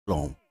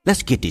on.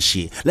 Let's get this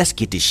shit. Let's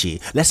get this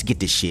shit. Let's get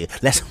this shit.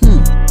 Let's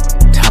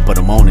Top of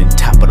the morning,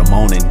 top of the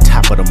morning,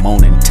 top of the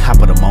morning,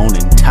 top of the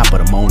morning, top of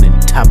the morning,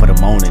 top of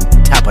the morning,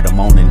 top of the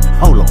morning.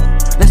 Hold on.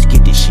 Let's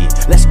get this shit.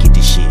 Let's get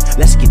this shit.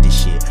 Let's get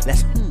this shit.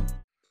 Let's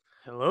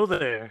Hello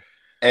there.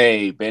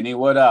 Hey, Benny,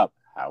 what up?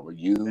 How are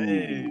you?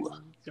 Hey,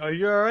 are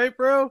you all right,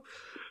 bro?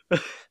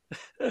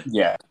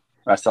 Yeah,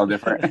 that's so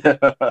different.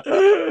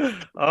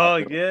 Oh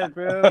yeah,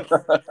 bro.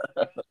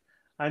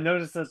 I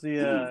noticed that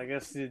I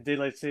guess the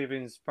daylight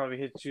savings probably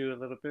hit you a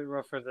little bit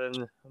rougher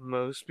than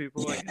most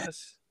people, I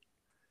guess.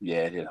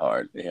 Yeah, it hit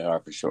hard. It hit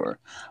hard for sure.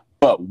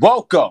 But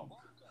welcome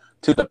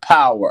to the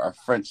Power of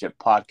Friendship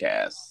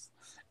podcast,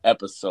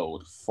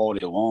 episode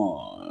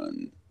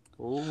 41.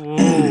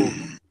 Ooh.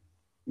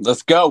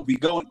 Let's go. We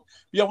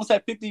almost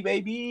at 50,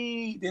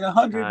 baby. Then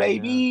 100,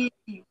 baby.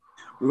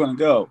 We're gonna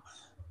go.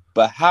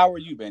 But how are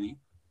you, Benny?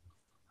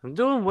 I'm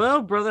doing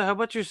well, brother. How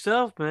about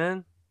yourself,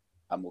 man?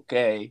 I'm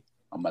okay.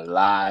 I'm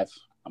alive.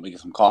 I'm gonna get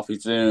some coffee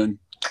soon.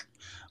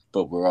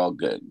 But we're all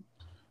good.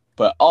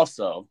 But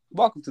also,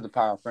 welcome to the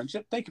Power of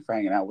Friendship. Thank you for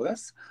hanging out with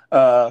us.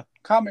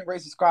 Comment,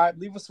 rate, subscribe,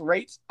 leave us a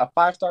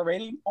 5-star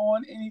rating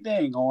on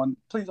anything,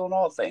 please on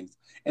all things,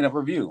 and a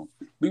review.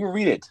 We will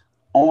read it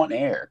on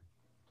air.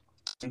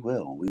 We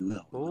will.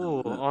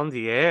 Ooh, on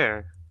the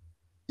air.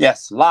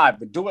 Yes, live,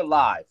 but do it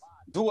live.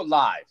 Do it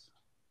live.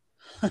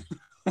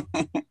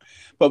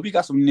 But we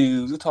got some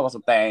news. We'll talk about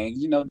some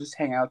things. Just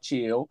hang out,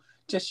 chill.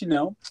 Just,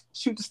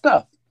 shoot the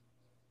stuff.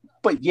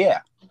 But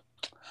yeah.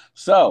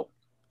 So,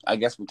 I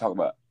guess we'll talk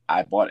about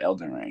I bought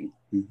Elden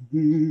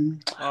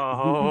Ring.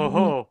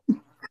 Oh.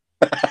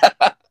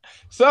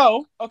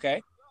 So,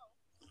 okay.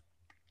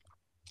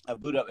 I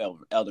boot up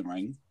Elden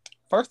Ring.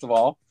 First of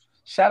all,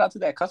 shout out to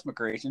that customer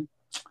creation.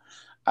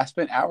 I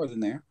spent hours in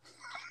there.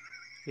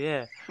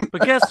 Yeah.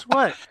 But guess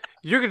what?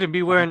 You're going to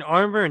be wearing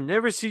armor and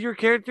never see your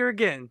character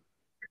again.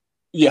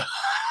 Yeah.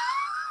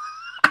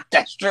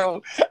 That's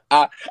true.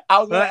 I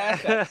was going to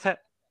ask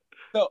that.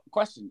 So,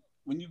 question.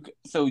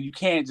 So you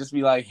can't just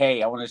be like,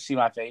 hey, I want to see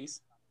my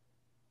face?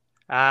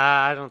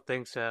 I don't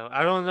think so.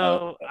 I don't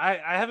know.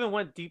 I haven't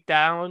went deep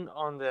down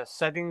on the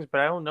settings, but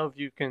I don't know if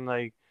you can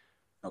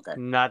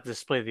not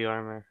display the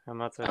armor. I'm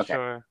not so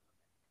sure.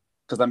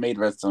 Because I made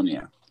Red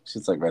Sonja.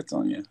 She's like Red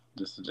Sonja.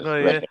 Just oh,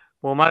 yeah.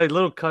 Well, my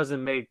little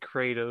cousin made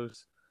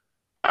Kratos.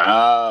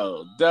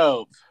 Oh,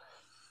 dope.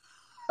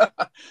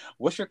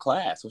 What's your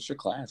class?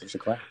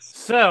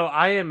 So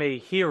I am a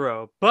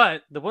hero,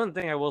 but the one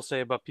thing I will say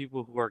about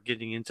people who are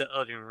getting into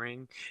Elden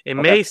Ring, it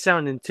may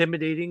sound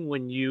intimidating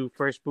when you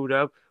first boot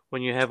up,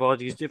 when you have all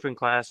these different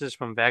classes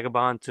from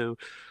Vagabond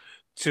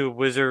to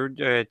Wizard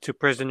to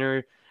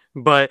Prisoner,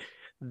 but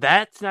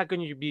that's not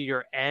going to be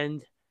your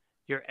end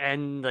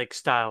like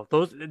style.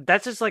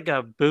 That's just like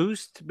a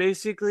boost,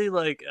 basically,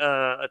 like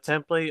a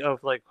template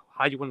of like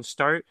how you want to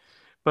start.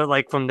 But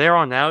like from there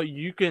on out,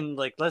 you can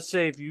let's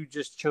say if you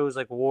just chose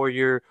like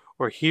warrior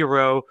or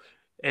hero,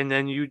 and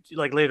then you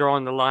like later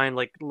on the line,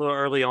 like a little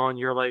early on,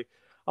 you're like,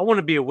 I want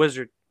to be a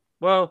wizard.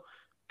 Well,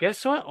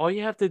 guess what? All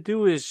you have to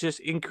do is just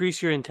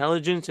increase your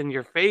intelligence and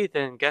your faith,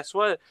 and guess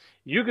what?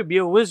 You could be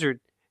a wizard.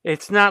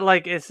 It's not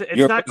like it's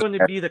not going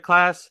to be the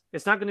class.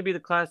 It's not going to be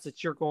the class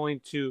that you're going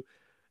to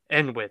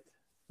end with.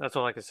 That's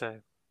all I can say.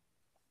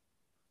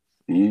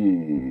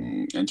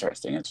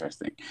 Interesting.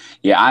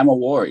 Yeah, I'm a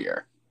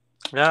warrior.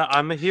 Yeah,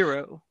 I'm a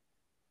hero.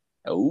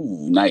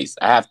 Oh, nice.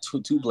 I have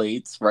two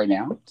blades right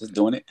now, just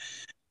doing it.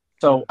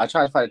 So I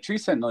tried to fight a tree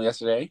sentinel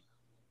yesterday.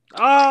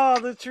 Oh,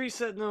 the tree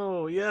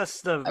sentinel.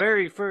 Yes, the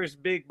very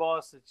first big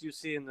boss that you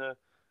see in the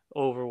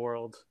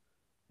overworld.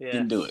 Yes.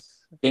 Didn't do it.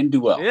 Didn't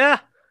do well. Yeah.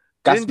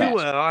 Didn't do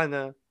well, I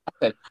know. I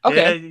said,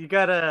 okay.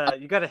 Yeah,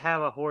 you gotta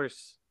have a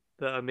horse,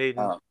 the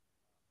maiden.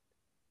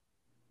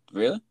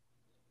 Really?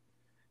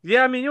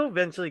 Yeah, I mean you'll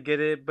eventually get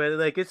it, but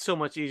it's so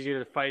much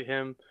easier to fight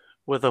him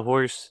with a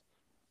horse.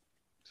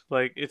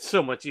 It's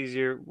so much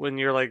easier when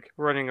you're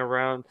running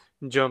around,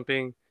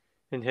 jumping,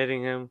 and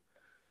hitting him.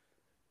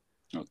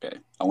 Okay,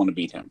 I want to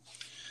beat him.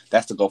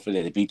 That's the goal for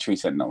today, to beat Tree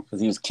Sentinel,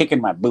 because he was kicking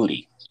my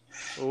booty.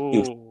 Ooh. He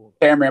was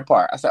tearing me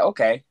apart. I said,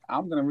 okay,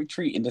 I'm going to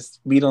retreat and just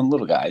beat on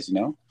little guys,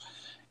 that's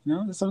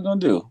what I'm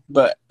going to do.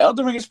 But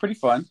Elden Ring is pretty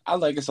fun. I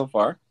like it so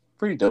far.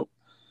 Pretty dope.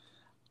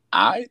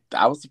 I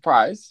was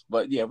surprised,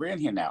 but yeah, we're in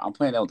here now. I'm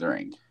playing Elden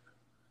Ring.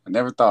 I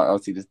never thought I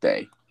would see this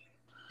day.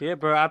 Yeah,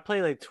 bro, I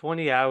played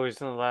 20 hours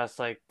in the last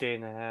day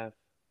and a half.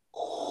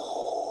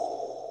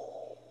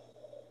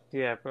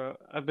 Yeah, bro,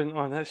 I've been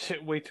on that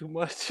shit way too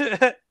much.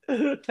 I've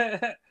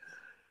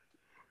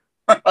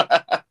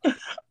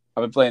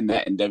been playing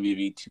that in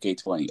WWE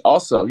 2K20.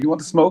 Also, you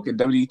want to smoke in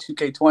WWE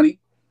 2K20?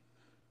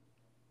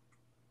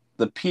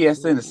 The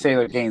PSN is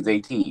Sailor Games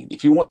 18.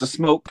 If you want to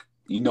smoke,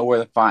 you know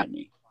where to find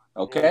me.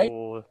 Okay?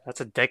 Ooh,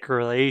 that's a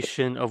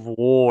declaration of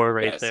war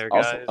there,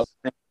 guys.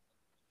 Also,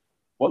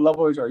 what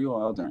level are you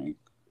on Elden Ring?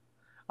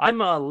 I'm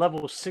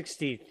level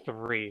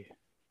 63.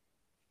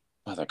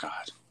 Mother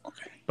God.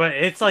 Okay. But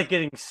it's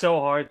getting so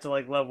hard to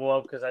level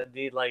up because I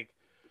need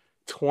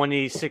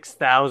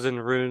 26,000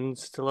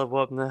 runes to level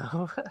up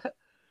now.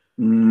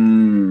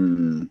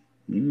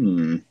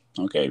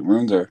 Okay,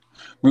 rooms are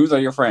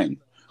your friend.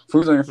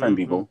 Rooms are your friend, Mm-hmm.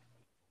 people.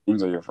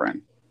 Rooms are your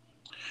friend.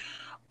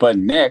 But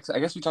next, I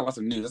guess we talk about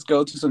some news. Let's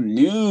go to some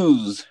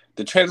news.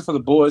 The trailer for The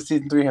Boys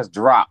season 3 has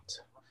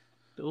dropped.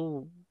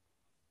 Ooh.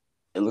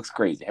 It looks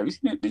crazy. Have you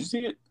seen it? Did you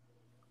see it?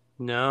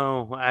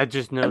 No, I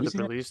just know Have you the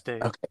seen it? release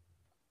date. Okay.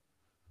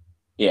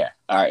 Yeah.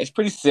 All right. It's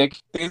pretty sick.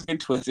 Things been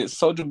twisted.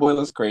 Soldier Boy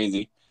looks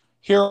crazy.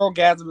 Hero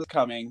Gasm is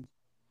coming.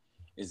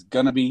 It's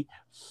gonna be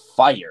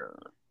fire.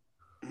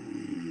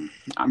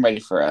 I'm ready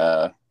for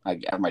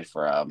I'm ready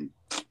for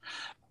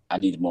I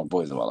need more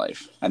boys in my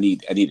life. I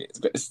need it.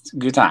 It's a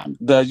good time.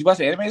 Did you watch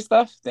the anime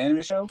stuff? The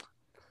anime show?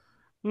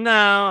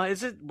 No,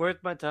 is it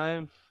worth my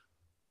time?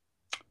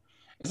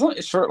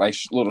 It's short, like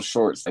little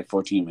shorts, like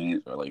 14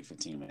 minutes or like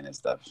 15 minutes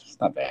stuff. It's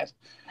not bad.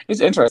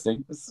 It's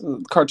interesting. It's a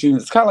cartoon.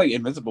 It's kind of like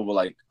Invincible, but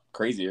like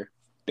crazier.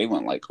 They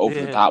went like over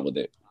the Yeah. top with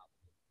it.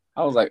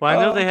 I was like, Well, I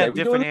know oh, they okay, have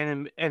we doing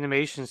different it.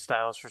 animation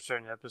styles for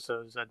certain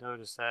episodes. I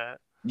noticed that.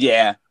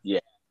 Yeah, yeah.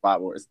 A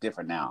lot more. It's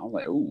different now. I'm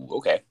like, ooh,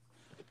 okay.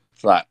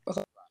 It's a lot.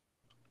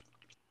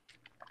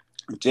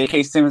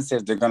 J.K. Simmons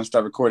says they're going to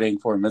start recording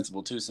for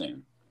Invincible 2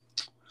 soon.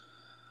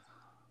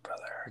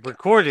 Brother,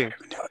 Recording.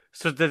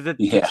 So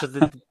yeah.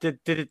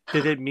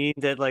 did it mean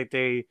that like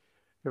they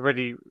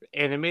already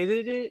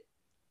animated it?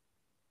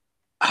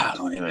 I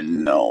don't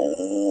even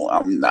know.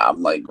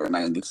 I'm like, we're not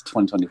going to get to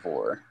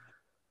 2024.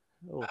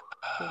 Oh,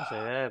 don't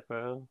say that,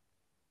 bro.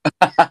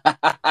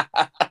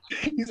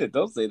 He said,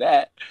 "Don't say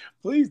that.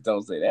 Please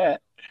don't say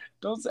that.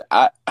 Don't say."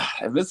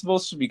 Invincible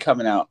should be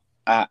coming out.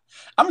 I'm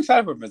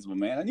excited for Invincible,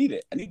 man. I need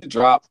it. I need to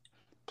drop.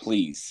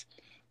 Please,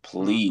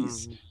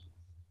 please. Mm-hmm.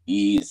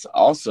 He's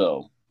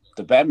also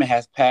the Batman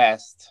has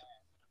passed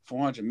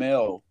 400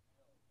 mil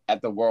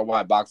at the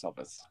worldwide box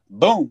office.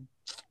 Boom.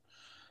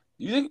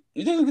 You think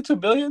it'll get to $1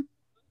 billion?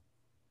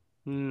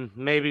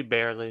 Maybe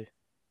barely.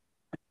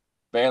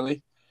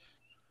 Barely.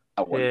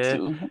 I wanted Yeah.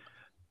 to.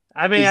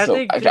 I mean, I So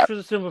think just for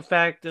the simple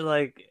fact that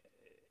like,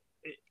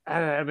 I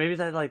don't know, maybe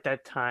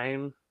that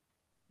time,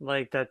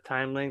 like that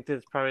time length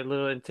is probably a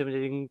little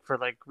intimidating for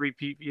like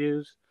repeat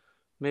views.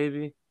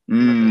 Maybe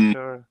I'm not that mm,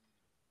 sure.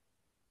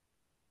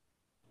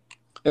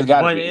 it's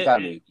got to But be. It's got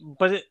to be.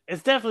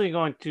 it's definitely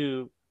going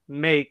to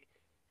make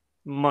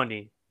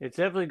money. It's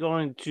definitely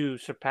going to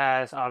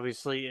surpass,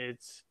 obviously,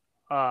 its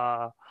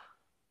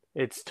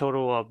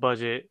total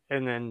budget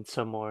and then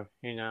some more.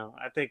 You know,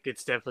 I think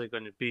it's definitely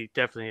going to be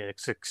definitely a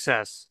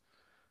success.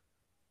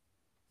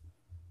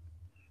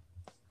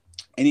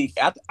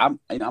 I'm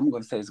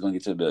going to say it's going to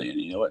get to $1 billion.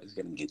 You know what? It's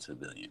going to get to $1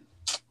 billion.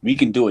 We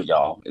can do it,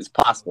 y'all. It's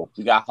possible.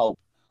 We got hope.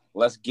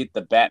 Let's get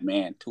the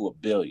Batman to $1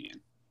 billion.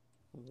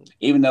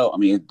 Even though, I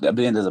mean, $1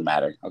 billion doesn't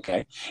matter.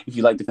 Okay, if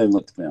you like the film,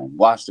 look the film,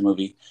 watch the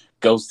movie,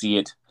 go see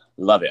it,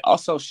 love it.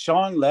 Also,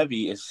 Sean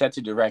Levy is set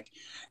to direct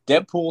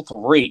Deadpool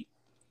 3.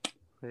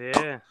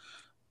 Yeah.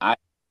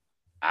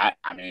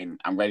 I mean,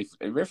 I'm ready.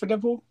 Are you ready for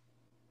Deadpool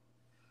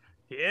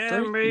Yeah, 3?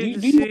 I'm ready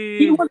to Do you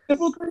see. want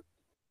Deadpool 3?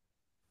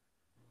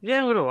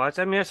 Yeah, I'm gonna watch.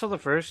 I mean, I saw the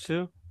first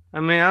two. I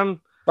mean,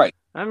 Right.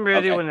 I'm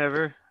ready Okay.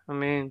 whenever.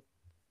 I'm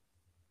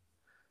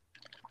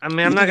You not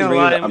think it's gonna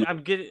rated? lie. I mean,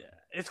 I'm getting.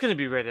 It's gonna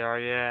be rated R,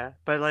 yeah.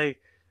 But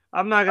like,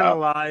 I'm not gonna uh,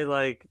 lie.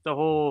 Like the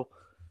whole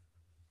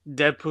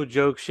Deadpool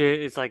joke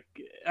shit. It's like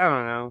I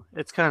don't know.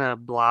 It's kind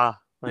of blah.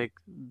 Like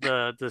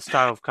the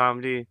style of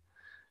comedy.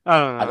 I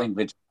don't I know.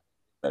 think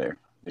better.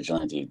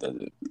 Vigilante does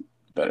it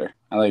better.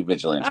 I like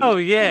Vigilante Oh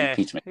and yeah,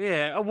 Peachman.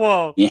 yeah.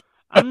 Well, Yeah.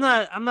 I'm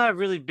not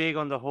really big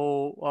on the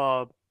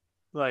whole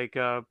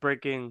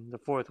breaking the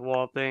fourth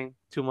wall thing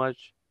too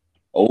much.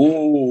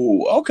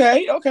 Oh,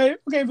 okay,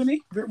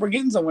 Vinny. We're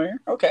getting somewhere.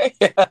 Okay.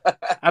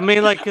 I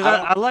mean, like, cause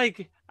I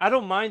don't. I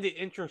don't mind the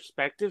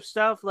introspective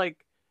stuff, like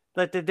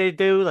that they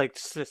do, like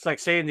it's like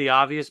saying the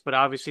obvious, but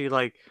obviously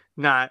like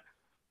not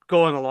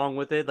going along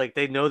with it. Like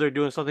they know they're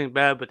doing something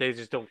bad, but they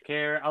just don't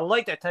care. I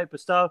like that type of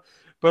stuff.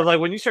 But like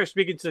when you start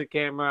speaking to the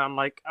camera, I'm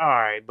like, all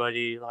right,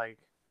 buddy, like,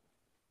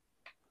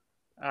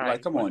 all Like,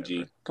 right, come on, G.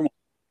 whatever. Come on.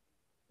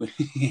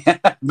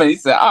 But he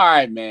said, all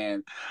right,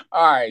 man.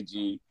 All right,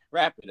 G.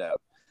 Wrap it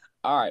up.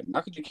 All right.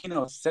 Michael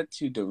Giacchino is set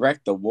to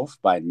direct The Wolf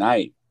by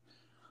Night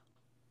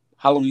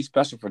Halloween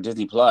special for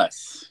Disney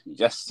Plus.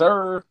 Yes,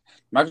 sir.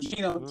 Michael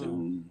Giacchino. Mm.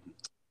 Doom,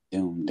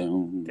 doom,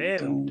 doom, Damn,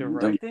 doom, doom.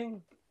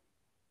 directing?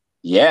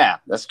 Yeah,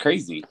 that's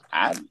crazy.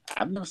 I've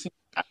never seen.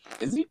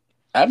 Is he?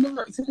 I've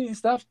never seen any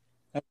stuff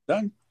I've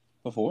done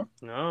before.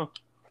 No,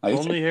 Like,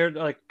 only heard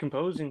like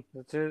composing.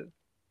 That's it.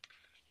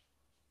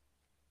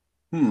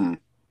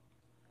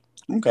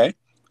 Okay.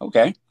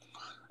 Okay.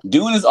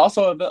 Dune is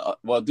also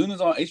Dune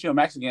is on HBO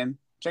Max again.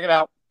 Check it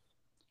out.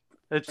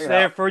 It's Check it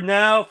there out. for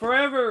now,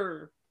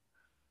 forever.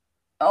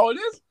 Oh, it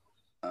is.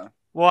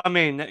 Well, I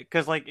mean,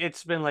 because like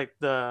it's been like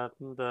the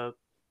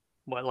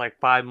what like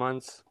 5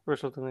 months or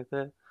something like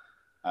that.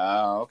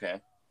 Oh,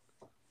 okay.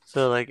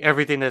 So like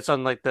everything that's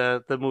on like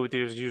the movie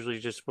theaters usually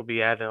just will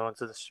be added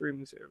onto the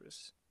streaming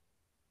service.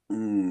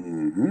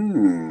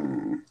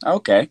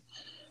 Okay.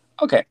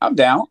 Okay. I'm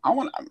down. I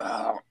want.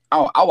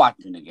 I'll watch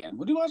Dune again.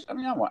 Would you watch? I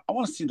mean, I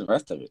want to see the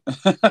rest of it.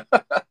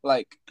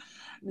 Like,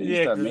 they need to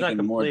Yeah, start because it's not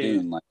making more complete.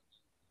 Dune. Like,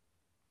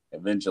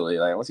 eventually.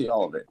 Like, I want to see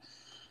all of it.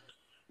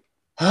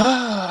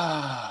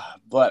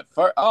 But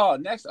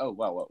next. Oh,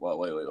 wait,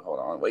 hold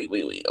on. Wait,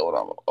 hold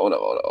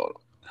on.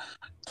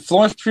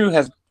 Florence Pugh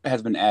has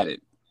been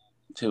added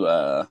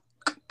to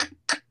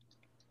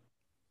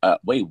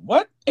wait,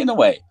 what? In a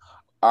way.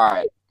 All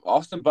right.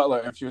 Austin Butler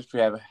and Florence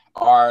Pugh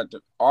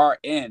are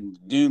in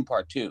Dune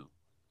Part 2.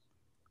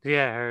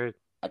 Yeah, I heard.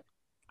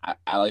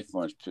 I like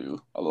Florence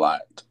Pugh a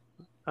lot.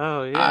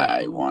 Oh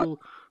yeah.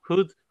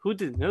 Who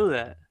didn't know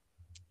that?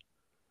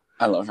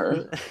 I love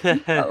her.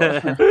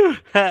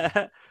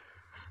 I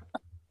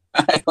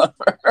love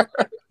her.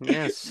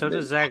 Yeah, so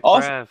does Zach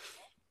Braff.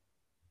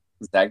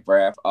 Zach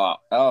Braff.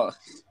 Oh,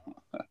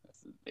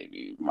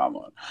 baby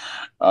mama.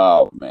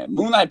 Oh man,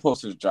 Moon Knight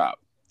posters drop.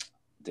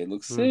 They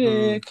look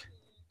sick.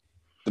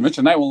 The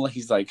Mitchell Knight one,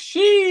 he's like,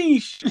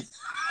 sheesh.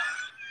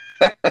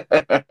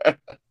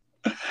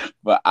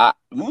 But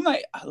Moon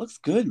Knight looks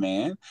good,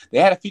 man. They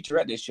had a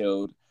featurette they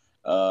showed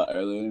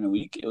earlier in the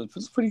week. It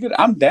was pretty good.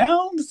 I'm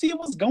down to see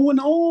what's going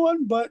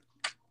on, but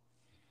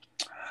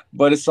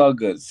it's all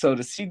good. So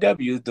the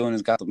CW is doing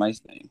his Gotham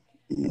Knights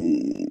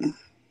thing.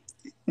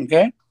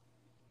 Okay.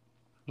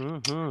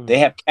 They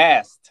have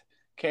cast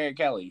Carrie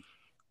Kelly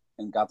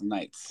in Gotham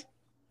Knights.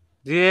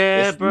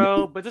 Yeah,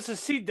 bro, but this is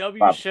a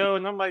CW show,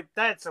 and I'm like,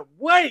 that's a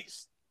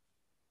waste.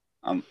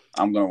 I'm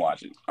gonna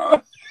watch it.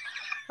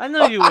 I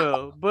know you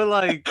will, but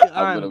like,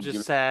 I'm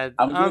just sad.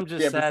 I'm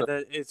just sad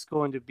that it's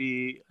going to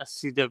be a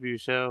CW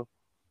show.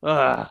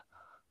 Ugh.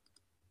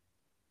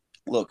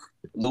 Look,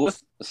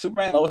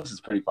 Superman Lois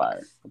is pretty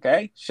fire.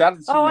 Okay, shout out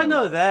to Superman. I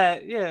know Lois.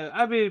 That. Yeah,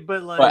 I mean,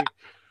 but like,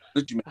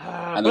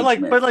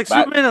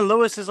 Superman and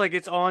Lois is like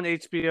it's on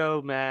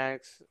HBO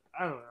Max.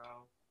 I don't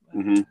know.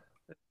 Mm-hmm.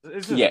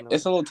 It's a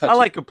little touchy. I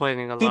like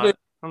complaining a lot.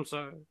 I'm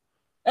sorry.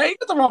 Hey,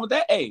 nothing wrong with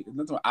that. Hey,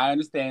 I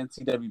understand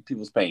CW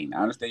people's pain.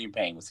 I understand your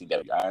pain with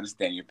CW. I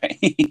understand your pain.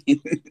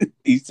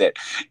 He said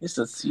it's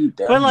a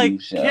CW but like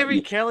show.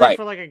 Carrie Kelly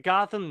for like a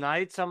Gotham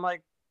Knights, I'm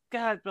like,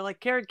 God, but like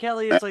Carrie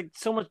Kelly is like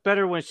so much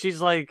better when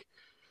she's like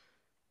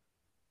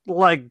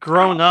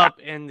grown up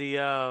in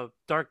the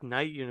Dark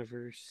Knight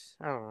universe.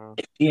 I don't know.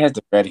 If she has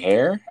the red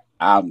hair,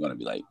 I'm gonna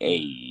be like, hey,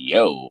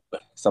 yo,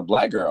 it's a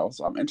black girl,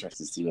 so I'm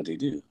interested to see what they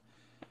do.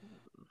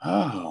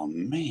 Oh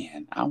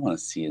man, I want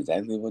to see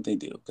exactly what they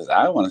do because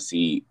I want to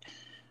see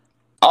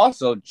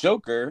also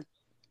Joker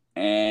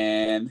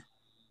and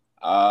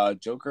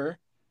Joker's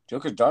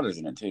daughter's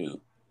in it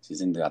too.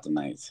 She's in Gotham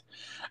Knights.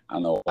 I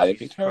don't know why they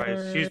picked her.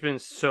 Christ, she's been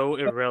so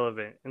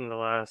irrelevant in the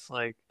last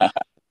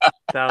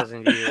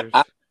 1,000 years.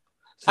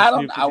 I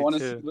want to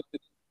see what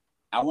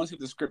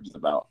the script is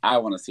about. I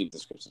want to see what the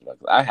script is about.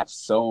 I have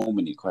so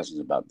many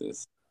questions about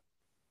this,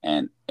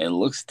 and it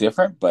looks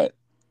different, but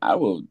I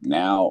will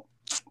now.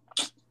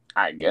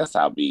 I guess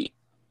I'll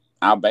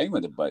bang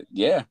with it, but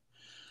yeah.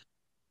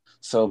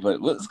 So, but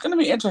it's gonna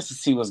be interesting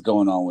to see what's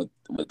going on with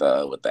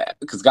that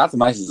because Gotham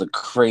Knights is a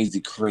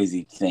crazy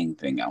thing.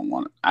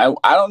 I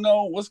don't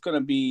know what's gonna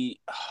be.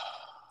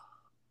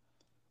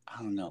 I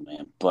don't know,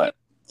 man, but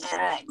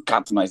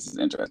Gotham Knights is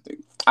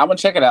interesting. I'm gonna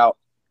check it out,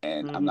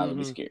 and I'm not gonna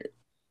be scared.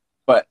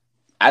 But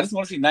I just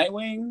want to see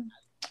Nightwing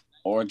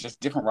or just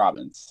different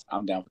Robins.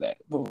 I'm down for that.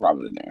 Put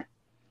Robin in there.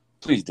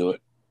 Please do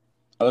it.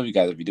 I love you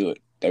guys if you do it.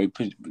 Do it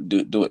for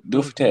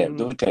Tab.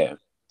 Do it for Tab.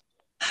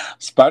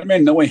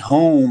 Spider-Man No Way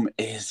Home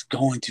is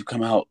going to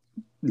come out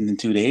in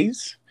 2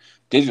 days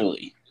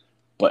digitally,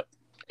 but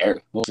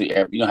mostly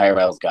you know how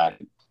everybody else got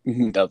it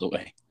the other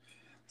way.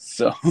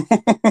 So,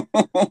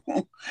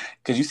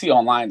 because you see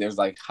online, there's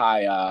like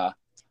high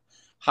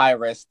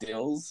res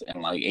stills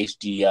and like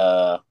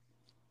HD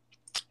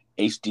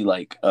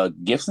like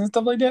gifs and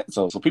stuff like that.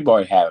 So people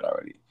already have it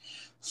already.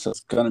 So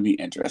it's gonna be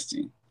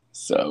interesting.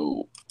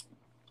 So.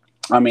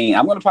 I mean,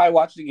 I'm gonna probably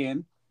watch it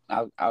again.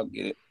 I'll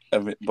get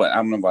it, but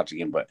I'm gonna watch it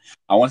again. But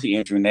I want to see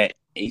Andrew in that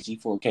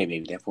HD 4K,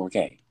 baby, that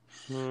 4K.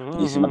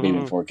 You see my baby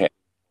in 4K.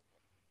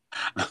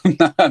 I'm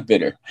not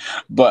bitter,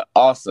 but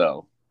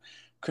also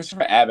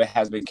Christopher Abbott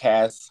has been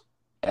cast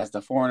as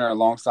the Foreigner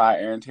alongside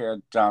Aaron Taylor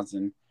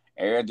Johnson,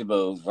 Ariel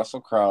DeBose, Russell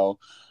Crowe,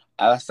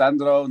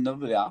 Alessandro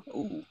Novella,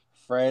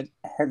 Fred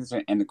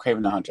Henderson, and the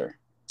Craven the Hunter.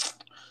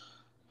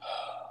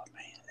 Oh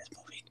man,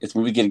 this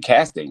movie getting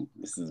casting.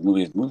 This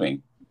movie is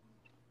moving.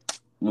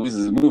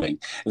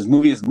 This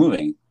movie is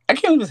moving. I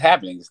can't believe it's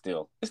happening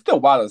still. It's still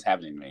wild it's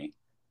happening to me.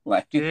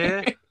 Like,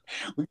 yeah.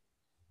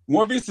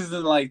 Morbius is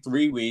in like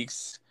 3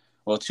 weeks.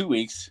 Well, 2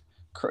 weeks.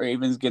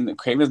 Craven's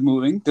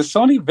moving. The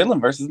Sony villain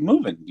versus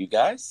moving, you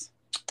guys.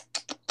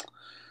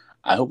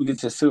 I hope we get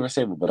to Silver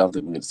Sable, but I don't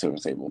think we get to Silver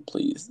Sable,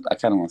 please. I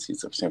kind of want to see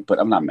Silver Sable, but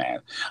I'm not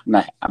mad.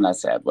 I'm not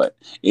sad, but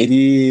it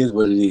is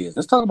what it is.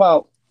 Let's talk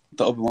about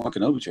the Obi-Wan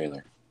Kenobi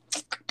trailer.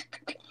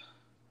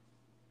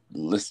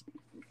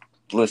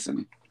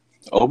 Listen.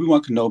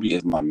 Obi-Wan Kenobi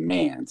is my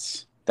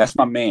mans. That's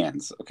my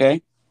mans,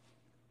 okay?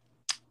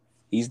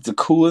 He's the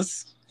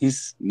coolest.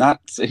 He's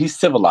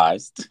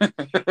civilized.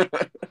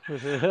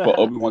 But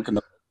Obi-Wan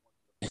Kenobi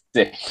is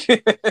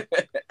sick.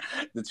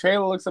 The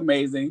trailer looks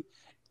amazing.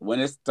 When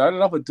it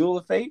started off with Duel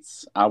of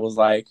Fates, I was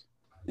like,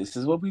 this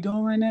is what we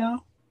doing right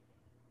now?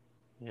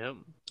 Yep.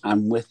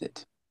 I'm with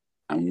it.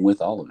 I'm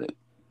with all of it.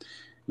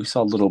 We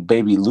saw little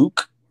baby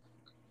Luke.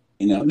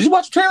 You know, did you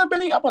watch the trailer,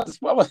 Benny? I'm about this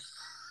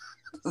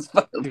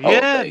fucking whole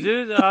Yeah, thing.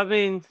 dude. I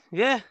mean,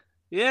 yeah,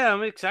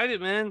 I'm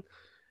excited, man.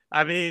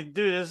 I mean,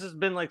 dude, this has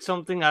been like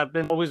something I've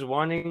been always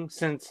wanting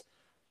since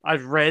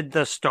I've read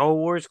the Star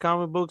Wars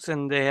comic books,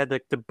 and they had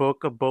like the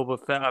book of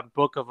Boba Fett,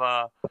 book of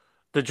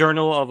the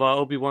journal of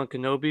Obi-Wan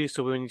Kenobi.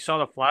 So when you saw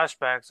the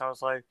flashbacks, I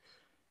was like,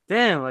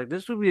 damn, like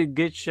this would be a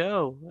good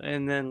show.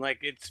 And then like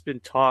it's been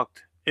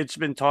talked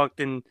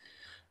in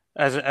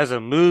as a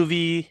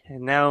movie,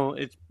 and now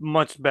it's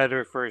much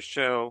better for a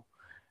show.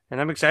 And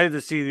I'm excited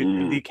to see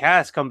the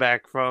cast come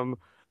back from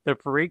the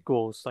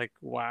prequels. Like,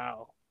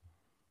 wow.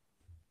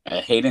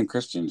 Hayden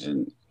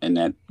Christensen in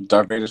that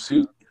Darth Vader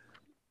suit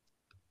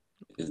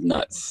is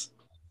nuts.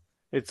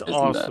 It's It's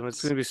awesome. It's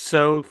nuts. gonna be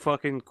so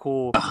fucking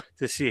cool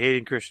to see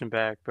Hayden Christian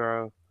back,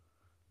 bro.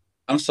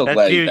 I'm so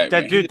glad he's back,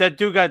 man.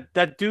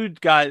 That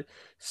dude got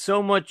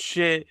so much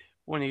shit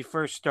when he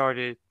first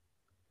started.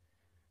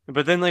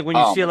 But then, like when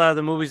you see a lot of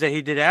the movies that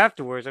he did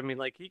afterwards, I mean,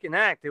 like he can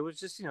act. It was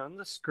just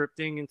the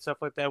scripting and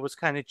stuff like that was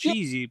kind of yeah.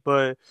 cheesy.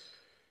 But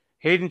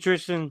Hayden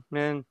Christian,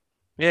 man,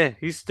 yeah,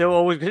 he's still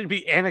always gonna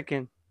be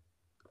Anakin.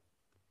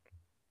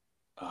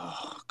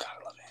 Oh God,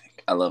 I love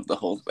Anakin. I love the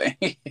whole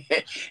thing.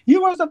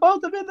 You were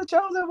supposed to be the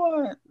chosen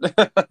one.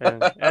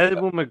 And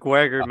Edward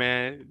McGregor,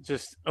 man,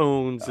 just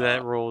owns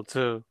that role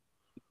too.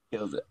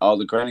 All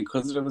the Grand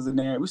Inquisitor was in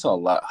there. We saw a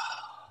lot.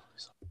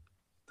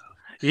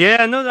 Yeah,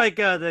 I know. Like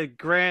the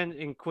Grand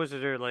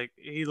Inquisitor, like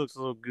he looks a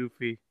little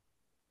goofy.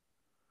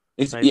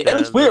 It's, Like yeah, it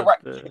looks weird,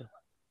 right? the...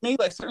 Maybe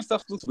like certain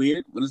stuff looks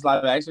weird when it's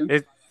live action.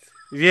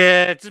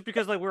 Yeah, it's just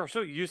because like we're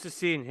so used to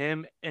seeing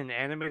him in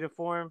animated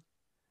form,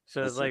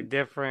 so it's like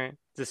different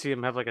to see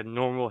him have like a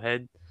normal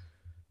head.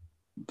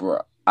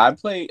 Bro, I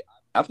played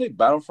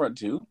Battlefront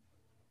 2.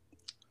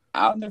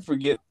 I'll never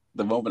forget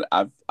the moment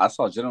I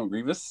saw General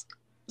Grievous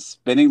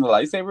spinning the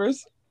lightsabers.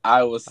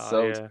 I was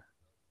Yeah.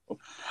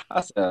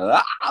 I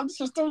said, I'm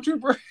just a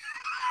stormtrooper.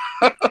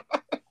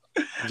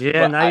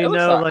 Yeah, now you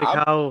know like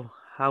how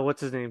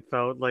what's his name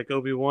felt like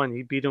Obi-Wan.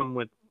 He beat him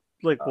with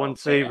like one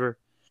saber.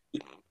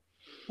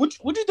 What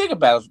you think of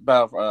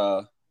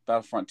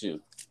Battlefront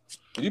 2?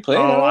 Did you play it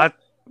at all?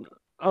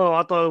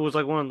 I thought it was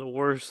like one of the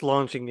worst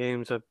launching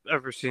games I've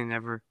ever seen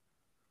ever.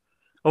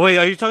 Oh wait,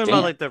 are you talking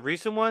about like the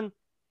recent one?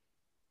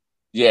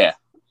 Yeah.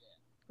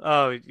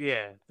 Oh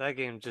yeah, that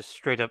game just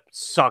straight up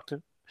sucked.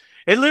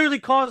 It literally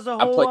caused the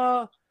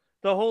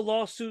whole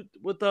lawsuit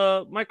with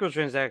the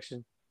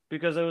microtransaction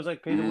because it was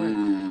like pay to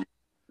win.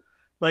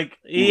 Like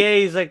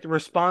EA is like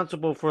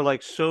responsible for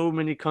like so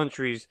many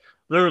countries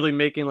literally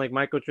making like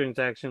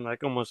microtransaction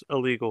like almost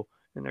illegal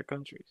in their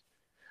countries.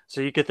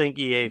 So you could thank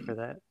EA for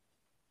that.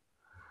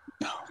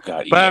 Oh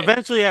God! But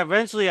eventually,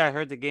 I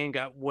heard the game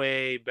got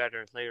way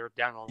better later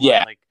down the line.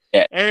 Yeah, like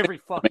every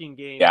fucking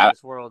game in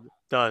this world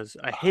does.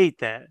 I hate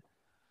that.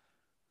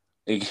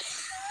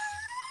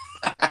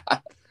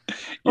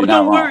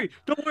 Don't worry.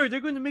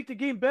 They're going to make the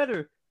game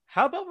better.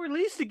 How about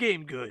release the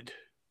game good?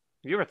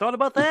 You ever thought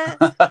about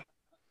that?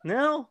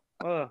 No?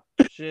 Oh,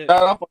 shit.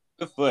 Start off on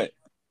a good foot.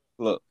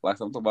 Look, like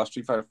I'm talking about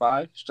Street Fighter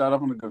 5. Start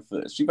off on a good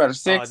foot. Street Fighter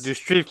 6. Dude,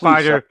 Street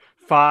Fighter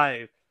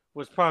 5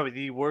 was probably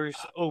the worst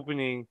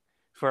opening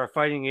for a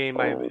fighting game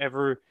I've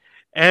ever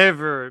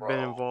been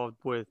involved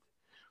with.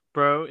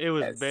 Bro, it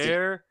was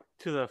bare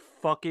to the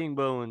fucking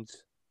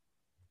bones.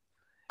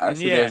 I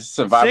see there's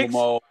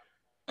survival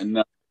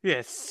mode.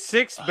 Yeah,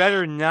 6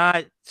 better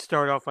not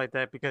start off like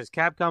that because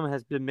Capcom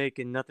has been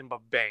making nothing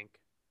but bank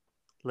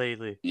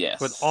lately.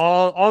 Yes. With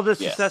all the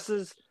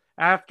successes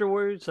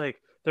afterwards,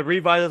 like the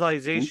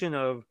revitalization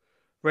of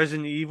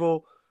Resident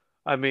Evil,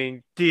 I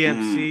mean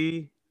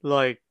DMC,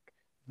 like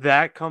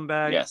that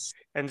comeback,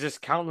 and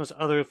just countless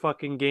other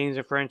fucking games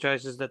and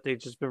franchises that they've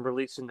just been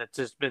releasing that's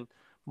just been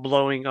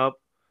blowing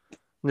up.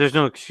 There's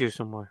no excuse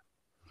anymore.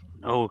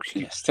 No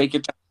excuse. Yes, take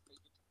your time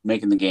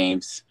making the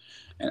games,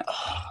 and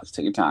let's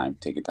take your time.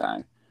 Take your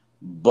time.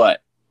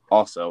 But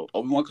also,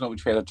 Obi-Wan Kenobi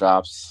trailer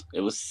drops.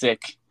 It was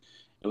sick.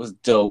 It was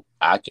dope.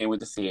 I can't wait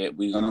to see it.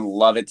 We're gonna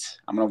love it.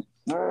 I'm gonna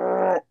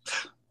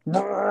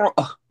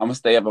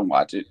stay up and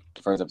watch it.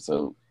 The first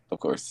episode, of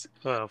course.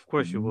 Well, of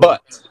course you will.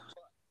 But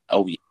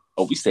we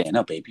staying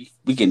up, baby.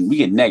 We get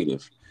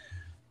negative.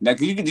 Now,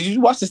 did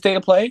you watch the State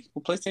of Play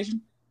with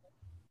PlayStation?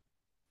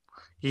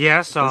 Yeah,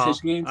 I saw.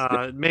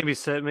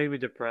 Maybe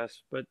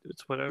depressed, but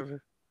it's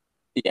whatever.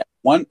 Yeah,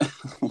 one.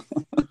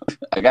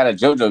 I got a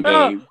JoJo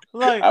game. All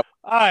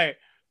right,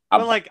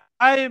 but like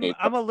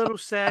I'm a little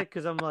sad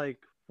because I'm like,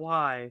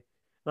 why?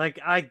 Like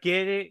I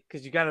get it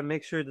because you got to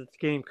make sure that the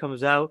game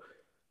comes out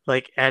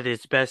like at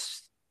its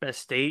best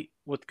state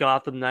with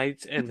Gotham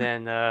Knights and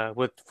then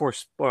with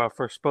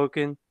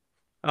Forspoken.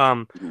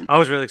 I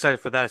was really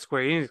excited for that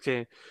Square Enix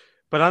game,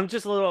 but I'm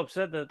just a little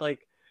upset that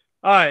like,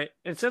 all right,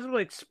 instead of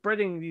like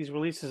spreading these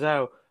releases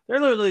out, they're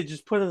literally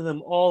just putting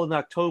them all in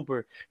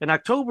October. And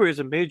October is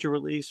a major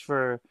release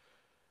for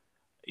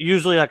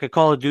usually like a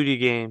Call of Duty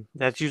game.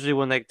 That's usually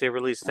when like they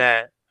release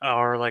that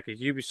or like a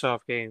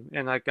Ubisoft game.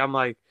 And like I'm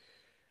like,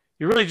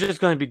 you're really just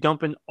going to be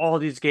dumping all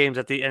these games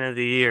at the end of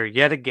the year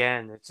yet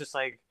again. It's just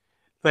like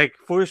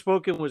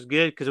Forspoken was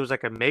good because it was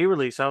like a May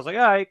release. I was like,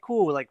 all right,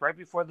 cool. Like right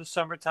before the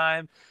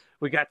summertime,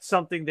 we got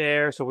something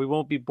there, so we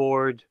won't be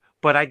bored.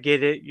 But I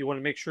get it. You want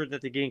to make sure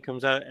that the game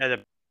comes out at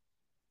a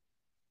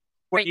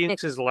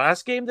Enix's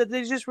last game that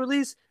they just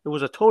released. It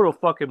was a total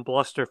fucking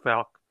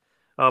blusterfuck.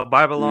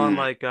 Babylon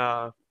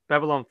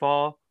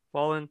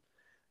Fallen.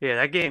 Yeah,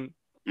 that game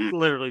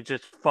literally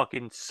just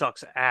fucking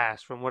sucks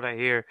ass from what I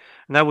hear.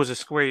 And that was a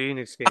Square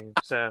Enix game.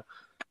 So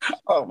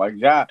Oh my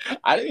god,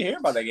 I didn't hear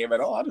about that game at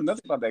all. I knew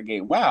nothing about that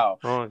game. Wow.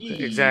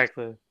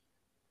 exactly.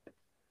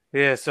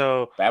 Yeah,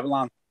 so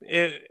Babylon.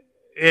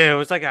 It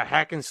was like a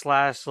hack and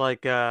slash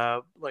like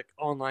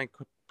online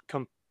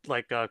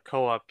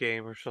co-op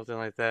game or something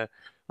like that.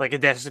 Like a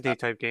Destiny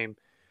type game.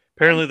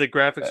 Apparently the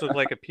graphics look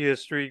like a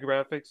PS3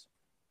 graphics.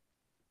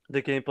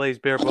 The gameplay is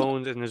bare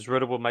bones and is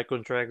riddled with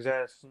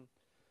microtransactions.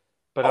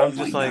 But I'm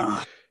just like,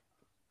 God.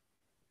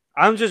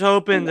 I'm just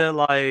hoping that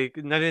like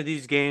none of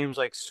these games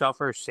like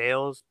suffer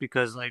sales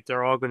because like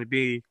they're all going to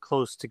be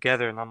close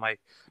together, and I'm like,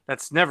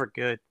 that's never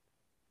good.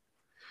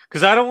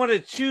 Because I don't want to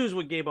choose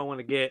what game I want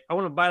to get. I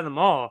want to buy them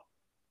all.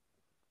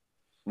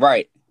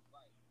 Right.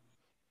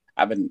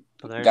 Got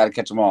to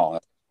catch them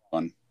all.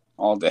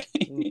 All day.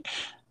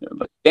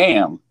 But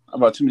damn,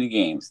 about too many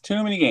games.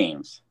 Too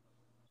many.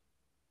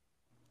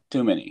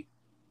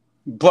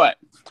 But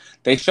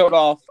they showed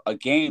off a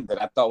game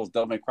that I thought was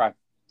Dino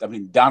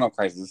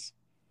Crisis.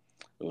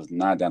 It was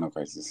not Dino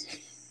Crisis.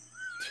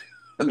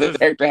 The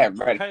character had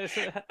red.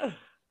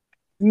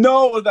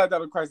 No, it was not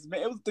Dino Crisis,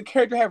 man. It was the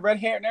character had red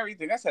hair and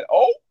everything. I said,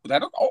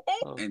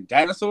 and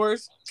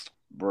dinosaurs,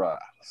 bruh.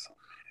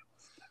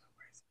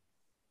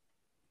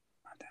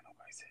 Not Dino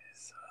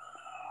Crisis.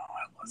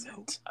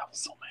 I was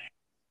so mad.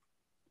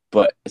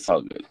 But it's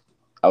all good.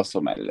 I was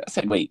so mad at it. I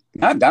said, wait,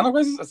 not Dino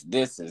Crisis?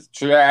 This is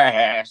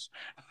trash.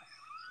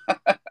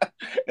 I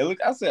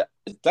said,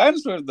 it's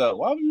dinosaurs though.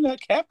 Why would you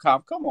not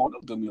Capcom? Come on,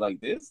 don't do me like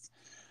this.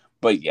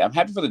 But yeah, I'm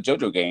happy for the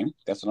JoJo game.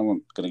 That's what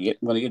I'm gonna get.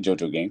 I'm gonna get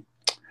JoJo game.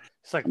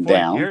 It's like 40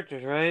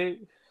 characters, right?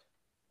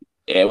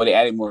 Yeah, well, they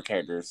added more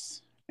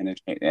characters and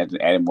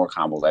added more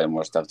combos, added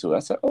more stuff to it. I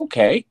said,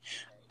 okay,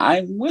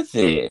 I'm with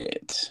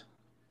it.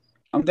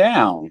 I'm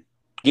down.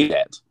 Get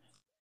that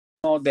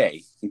all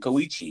day. And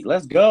Koichi,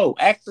 let's go.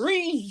 Act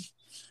 3.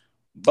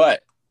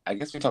 But I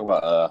guess we talk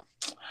about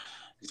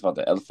it's about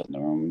the elephant in the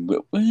room.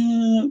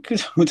 We can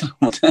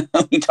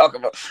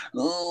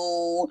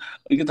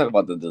talk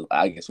about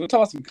I guess we'll talk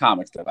about some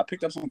comic stuff. I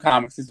picked up some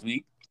comics this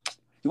week.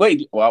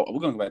 Wait, well,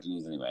 we're gonna go back to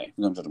news anyway.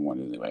 We're gonna go to the more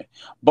news anyway.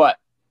 But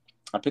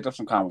I picked up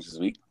some comics this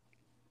week.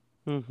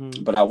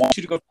 Mm-hmm. But I want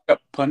you to go pick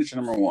up Punisher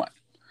 #1.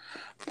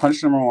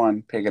 Punisher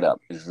 #1, pick it up.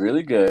 It's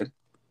really good.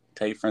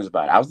 Tell your friends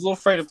about it. I was a little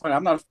afraid of Punisher.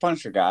 I'm not a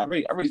Punisher guy. I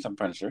read some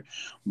Punisher,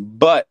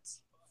 but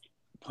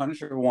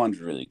Punisher 1's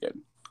really good.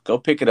 Go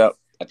pick it up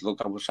at the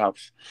local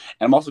shops.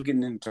 And I'm also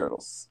getting into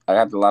Turtles. I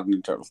got a lot of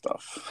new Turtle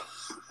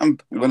stuff. I'm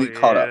really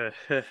caught up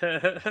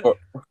before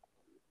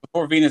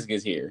Venus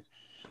gets here.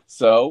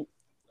 So,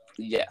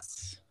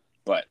 yes.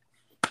 But,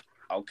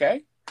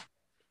 okay.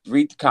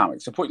 Read the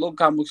comics. Support your local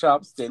comic book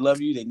shops. They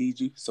love you. They need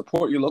you.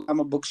 Support your local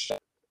comic book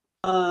shops.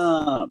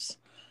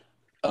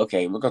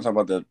 Okay, we're going to talk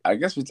about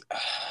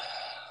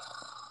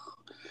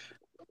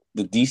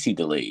the DC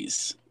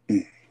delays.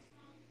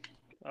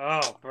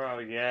 Oh, bro.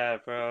 Yeah,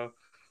 bro.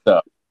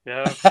 So.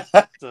 Yeah.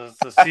 the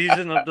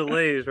season of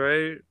delays,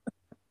 right?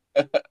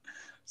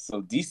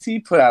 So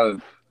DC put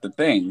out the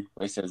thing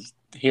where it says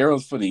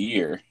Heroes for the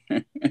Year.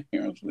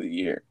 Heroes for the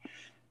Year.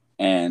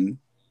 And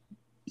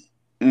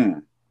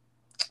the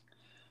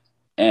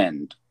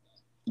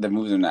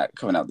movies are not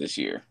coming out this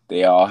year.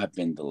 They all have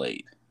been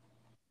delayed.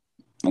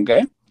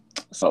 Okay?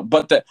 So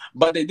they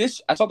did.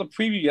 I saw the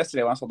preview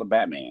yesterday when I saw the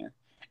Batman,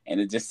 and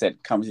it just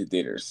said comes to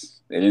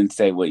theaters. They didn't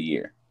say what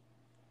year.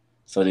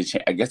 So I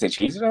guess they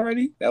changed it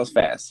already? That was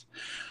fast.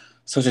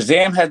 So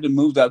Shazam has been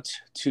moved up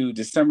to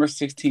December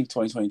 16th,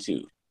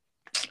 2022.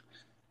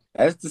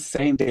 That's the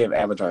same day of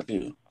Avatar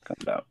 2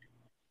 comes out.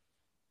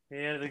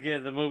 Yeah,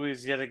 again, the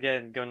movie's yet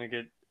again going to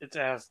get its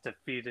ass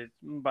defeated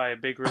by a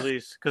big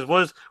release. Because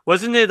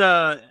wasn't it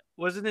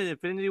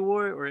Infinity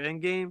War or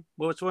Endgame?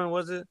 Which one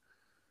was it?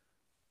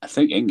 I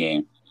think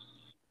Endgame.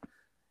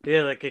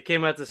 Yeah, like it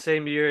came out the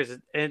same year as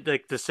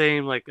like the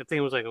same, like I think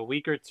it was like a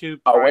week or two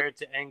prior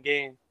to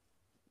Endgame.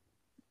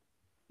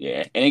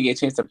 Yeah, and they get a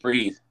chance to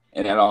breathe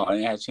and at all, and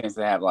they had a chance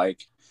to have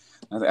like.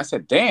 I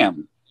said,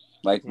 "Damn,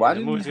 like why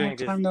didn't you have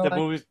time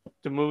to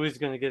the movie's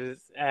gonna get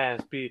its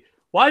ass beat?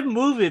 Why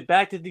move it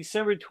back to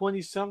December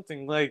 20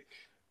 something? Like,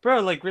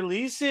 bro, like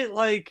release it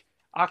like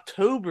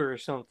October or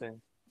something,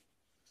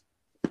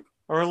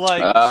 or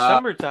like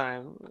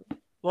summertime.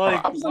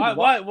 Like,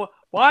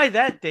 why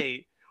that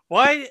date?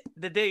 Why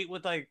the date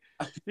with like,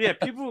 yeah,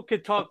 people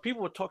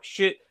would talk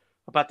shit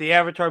about the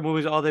Avatar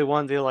movies all they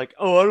want. They're like,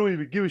 oh, I don't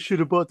even give a shit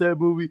about that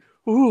movie.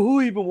 Who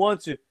even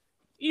wants it?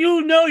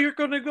 You know you're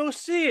gonna go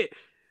see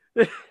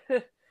it.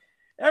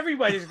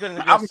 Everybody's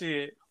gonna go see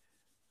it.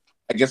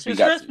 I guess we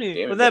trust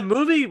me. When that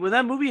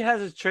movie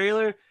has a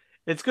trailer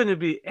It's going to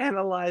be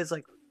analyzed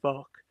like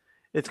fuck.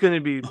 It's going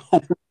to be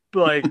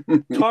like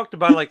talked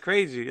about like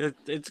crazy.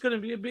 It's going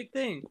to be a big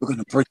thing. We're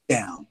gonna break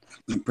down.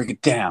 We're gonna break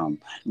it down.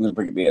 We're gonna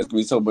break it down. It's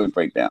gonna be so many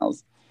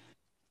breakdowns.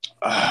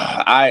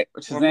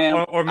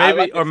 Shazam.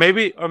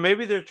 Or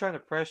maybe they're trying to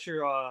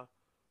pressure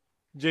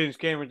James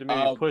Cameron to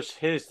maybe push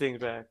his things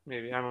back.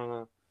 Maybe I don't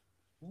know.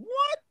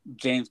 What?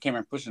 James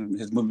Cameron pushing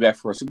his movie back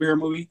for a superhero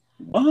movie?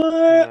 What?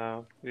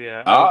 No,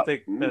 yeah, I don't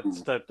think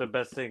that's the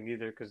best thing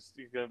either, because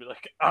you're gonna be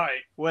like, all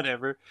right,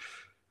 whatever.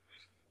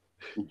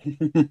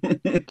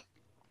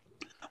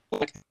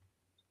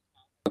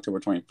 October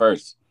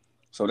 21st.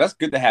 So that's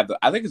good to have.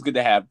 I think it's good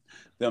to have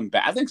them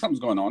back. I think something's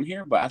going on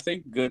here, but I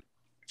think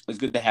it's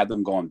good to have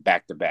them going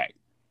back to back,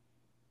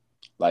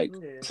 like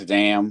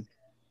Shazam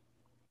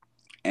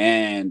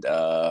and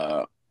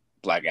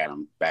Black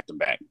Adam back to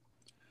back.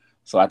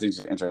 So I think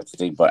it's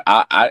interesting. But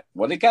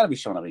well, they got to be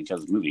showing up in each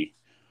other's movie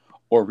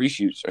or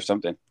reshoots or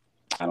something.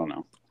 I don't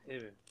know.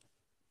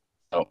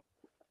 So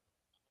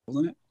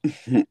wasn't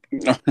it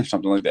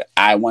something like that?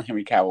 I want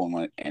Henry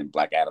Cavill and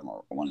Black Adam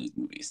on one of these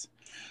movies.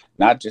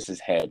 Not just his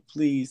head,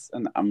 please.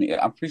 And I mean,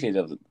 I appreciate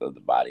the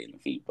body and the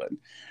feet, but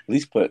at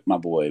least put my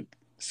boy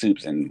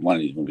Soups in one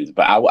of these movies.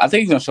 But I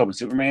think he's gonna show up in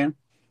Superman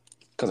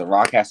because The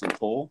Rock has some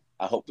pull.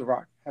 I hope The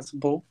Rock has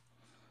some pull.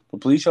 But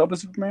please show up in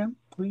Superman,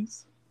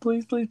 please,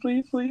 please, please,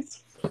 please,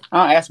 please.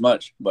 I don't ask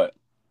much, but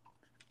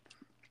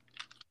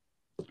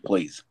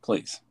please,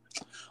 please.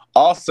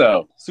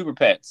 Also, Super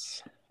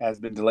Pets has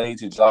been delayed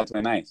to July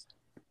 29th.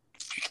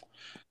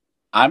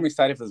 I'm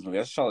excited for this movie.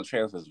 I saw the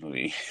trailer for this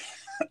movie.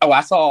 Oh,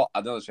 I saw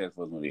another trailer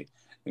for this movie.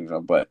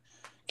 But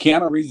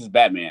Keanu Reeves is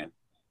Batman.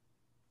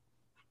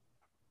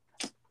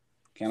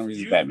 Keanu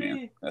Reeves is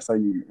Batman. That's how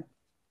you.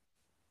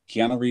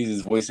 Keanu Reeves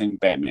is voicing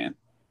Batman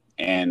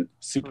and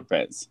Super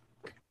Pets.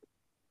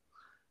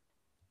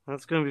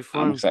 That's gonna be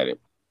fun. I'm excited.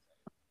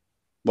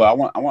 But I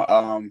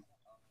want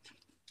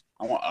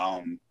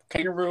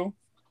Kangaroo,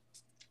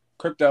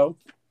 Crypto,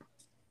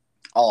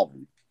 all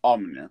of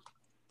them in there.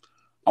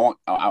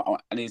 I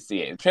need to see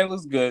it. The trailer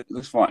looks good. It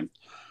looks fun.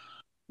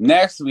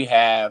 Next, we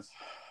have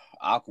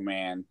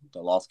Aquaman,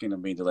 The Lost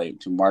Kingdom, being delayed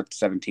to March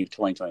 17th,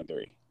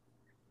 2023.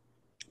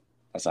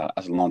 That's a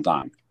long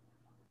time.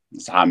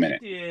 It's a hot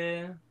minute.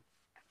 Yeah.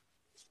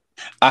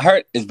 I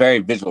heard it's very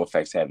visual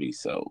effects heavy,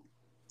 so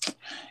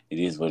it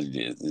is what it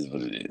is. It is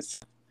what it is.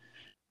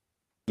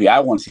 I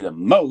want to see the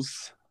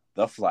most.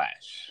 The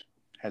Flash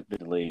has been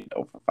delayed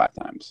over 5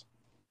 times.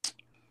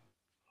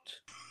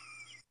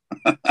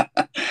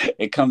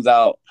 It comes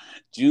out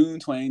June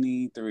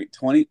 23rd,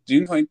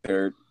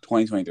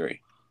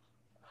 2023.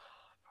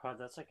 Bro,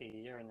 that's like a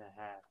year and a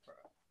half, bro.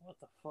 What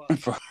the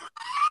fuck?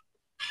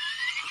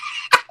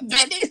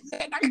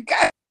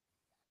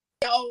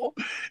 Yo,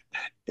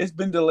 it's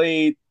been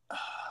delayed.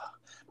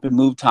 Been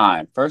moved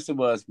time. First it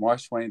was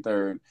March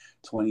 23rd,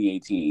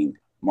 2018.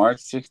 March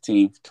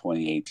 16th,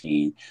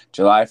 2018.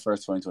 July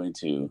 1st,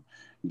 2022.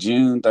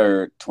 June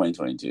 3rd,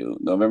 2022.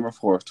 November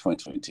 4th,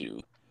 2022.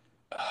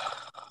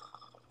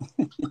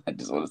 I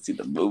just want to see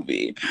the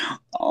movie.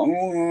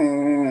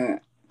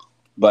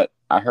 But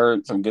I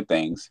heard some good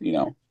things,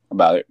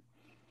 about it.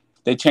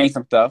 They changed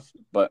some stuff,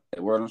 but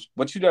you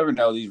never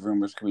know. These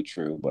rumors could be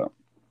true, but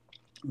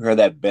we heard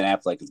that Ben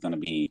Affleck is going to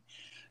be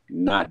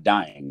not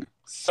dying.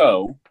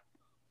 So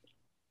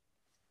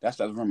that's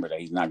the rumor, that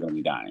he's not going to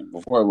be dying.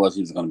 Before it was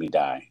he was going to be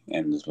dying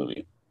in this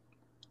movie.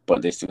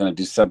 But they're still going to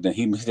do something.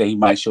 He said he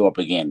might show up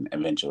again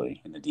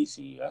eventually in the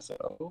DCU. I said,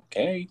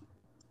 okay.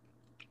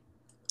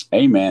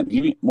 Hey, man,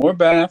 give me more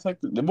Ben Affleck.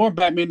 The more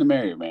Batman, the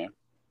merrier, man.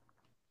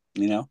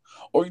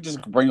 Or you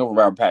just bring over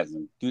Robert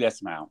Pattinson. Do that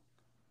somehow.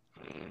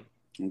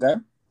 Okay?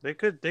 They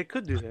could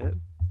do that.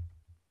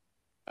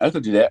 I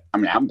could do that. I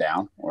mean, I'm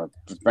down. Or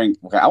just bring.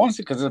 Okay, I want to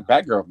see, because there's a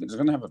Batgirl. There's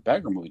going to have a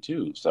Batgirl movie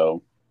too.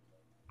 So.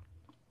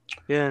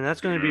 Yeah, and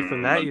that's going to be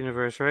from that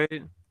universe,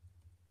 right?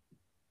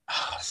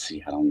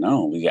 See, I don't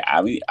know.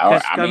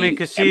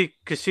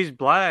 Because she's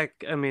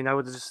black. I mean, I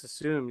would just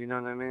assume. You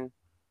know what I mean?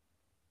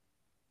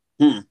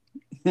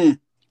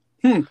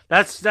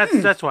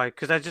 That's why.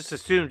 Because I just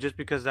assumed, just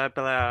because that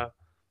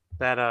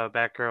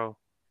Batgirl.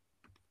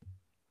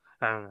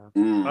 I don't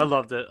know. I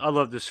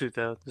love the suit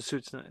though. The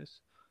suit's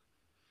nice.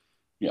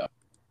 Yeah.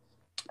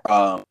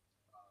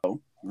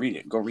 Read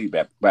it. Go read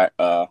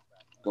Go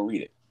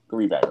read it. Go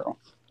read Batgirl.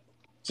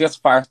 See, that's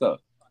fire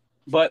stuff.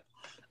 But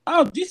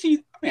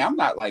DC. I mean, I'm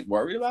not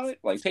worried about it.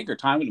 Take your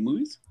time with the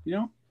movies.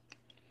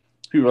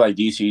 People are like,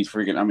 DC's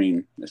freaking. I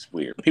mean, it's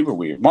weird. People are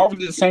weird. Marvel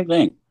did the same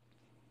thing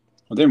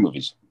with their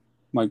movies.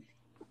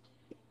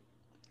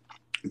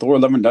 Thor: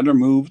 Love and Thunder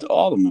moved.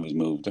 All the movies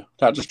moved.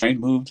 Doctor Strange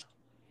moved.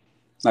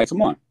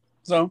 Come on.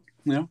 So,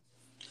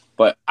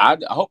 But I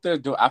hope they're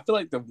doing. I feel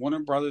like the Warner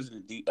Brothers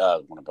and the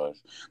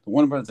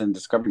Warner Brothers and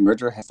Discovery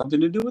merger has something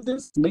to do with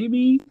this.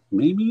 Maybe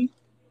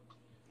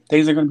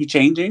things are going to be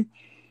changing.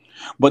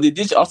 But they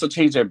did also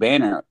change their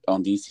banner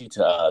on DC to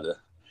the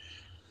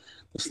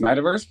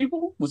Snyderverse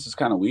people, which is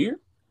kind of weird.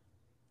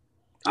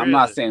 Really? I'm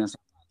not saying.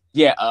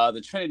 Yeah, the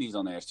Trinity's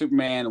on there: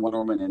 Superman, Wonder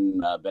Woman, and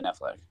Ben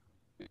Affleck.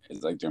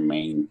 It's their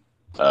main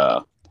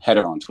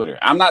header on Twitter.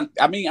 I'm not.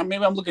 I mean,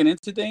 maybe I'm looking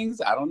into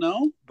things. I don't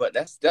know, but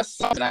that's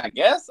something. I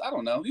guess I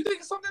don't know. You think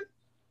it's something?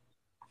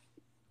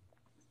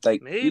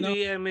 Like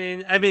Maybe. I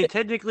mean,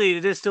 technically,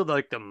 it is still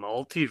like the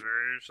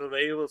multiverse, so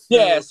they will still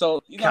yeah.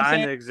 So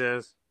kind of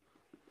exist.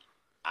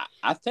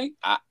 I think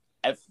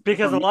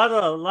because a lot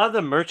of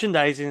the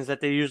merchandising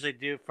that they usually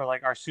do for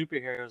like our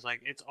superheroes,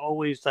 like it's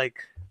always like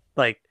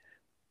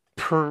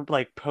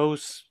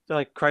post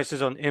like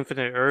Crisis on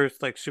Infinite Earth,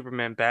 like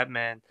Superman,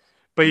 Batman.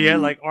 But yeah,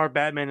 like our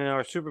Batman and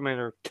our Superman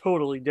are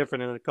totally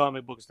different in the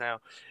comic books now.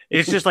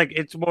 It's just like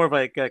it's more of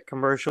like a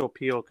commercial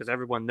appeal because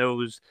everyone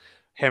knows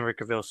Henry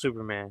Cavill's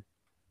Superman.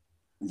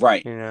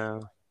 Right. You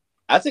know,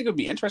 I think it would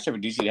be interesting for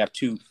DC to have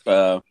two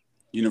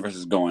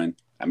universes going.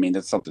 I mean,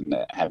 that's something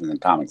that happens in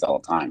comics all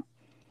the time.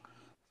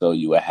 So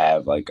you would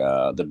have like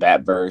the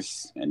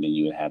Batverse, and then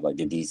you would have like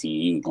the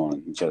DCU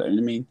going each other. You know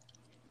what I mean?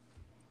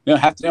 You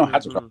don't have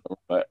to cross over,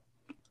 but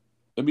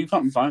it'd be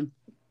something fun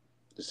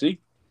to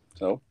see.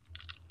 So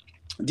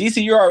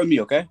DC, you're all right with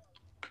me, okay?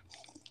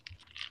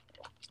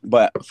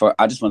 But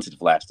I just went to the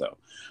Flash though.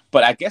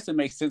 But I guess it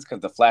makes sense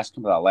because the Flash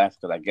comes out last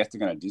because I guess they're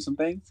gonna do some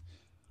things.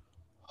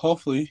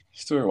 Hopefully,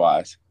 story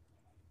wise.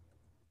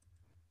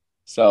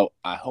 So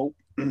I hope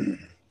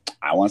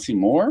I want to see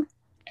more,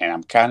 and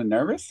I'm kind of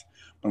nervous,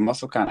 but I'm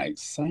also kind of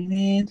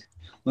excited,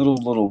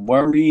 little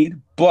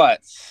worried,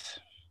 but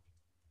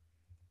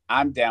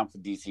I'm down for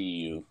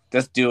DCU.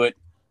 Let's do it.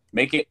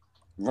 Make it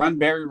run,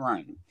 Barry,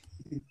 run.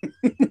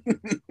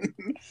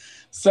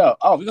 So,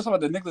 we gonna talk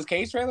about the Nicolas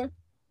Cage trailer?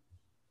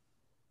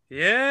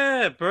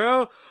 Yeah,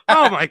 bro.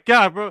 Oh my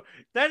god, bro.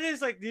 That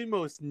is like the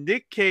most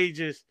Nick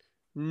Cage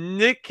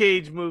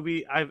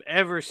movie I've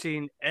ever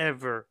seen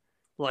ever.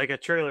 Like a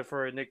trailer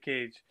for a Nick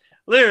Cage.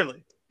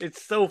 Literally.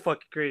 It's so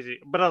fucking crazy.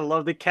 But I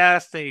love the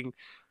casting.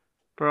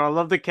 Bro, I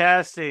love the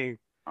casting.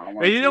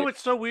 And you know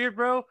what's so weird,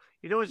 bro?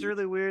 You know what's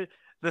really weird?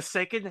 The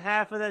second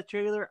half of that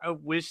trailer I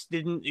wish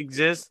didn't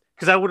exist.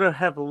 Because I would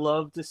have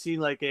loved to see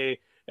like a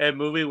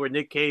movie where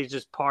Nick Cage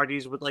just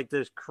parties with like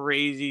this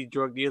crazy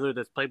drug dealer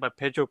that's played by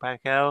Pedro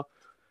Pascal.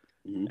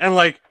 Mm-hmm. And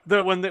like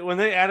when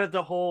they added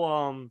the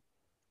whole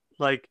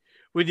like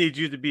we need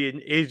you to be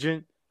an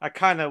agent, I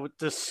kind of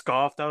just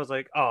scoffed. I was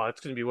like, oh,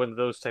 it's gonna be one of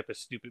those type of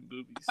stupid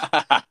movies.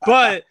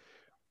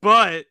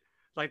 but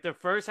like the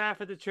first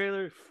half of the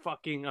trailer,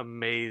 fucking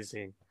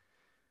amazing.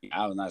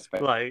 I was not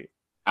expecting that.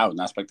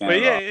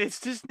 But yeah, it's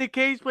just Nick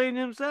Cage playing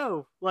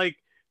himself. Like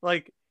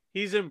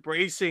he's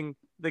embracing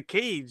the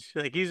Cage.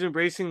 Like he's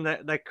embracing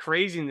that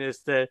craziness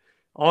that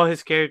all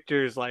his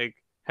characters like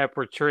have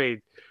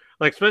portrayed.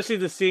 Like especially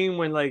the scene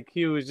when like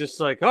he was just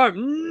like, "Oh,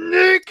 I'm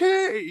Nick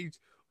Cage."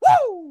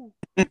 Woo!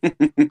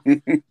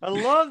 I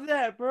love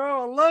that,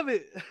 bro. I love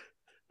it.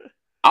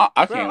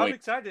 I can't wait.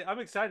 I'm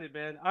excited,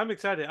 man. I'm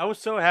excited. I was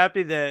so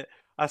happy that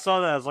I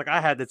saw that. I was like, I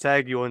had to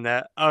tag you on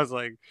that. I was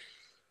like,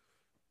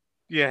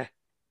 yeah.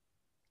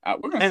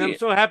 We're gonna see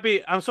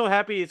I'm so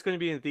happy it's going to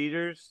be in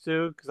theaters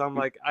too, because I'm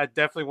like, I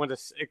definitely want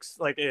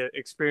to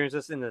experience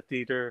this in the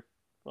theater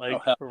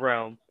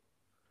realm.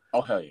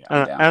 Oh hell yeah!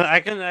 I'm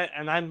down.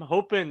 And I'm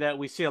hoping that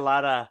we see a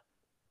lot of.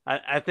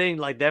 I think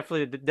like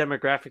definitely the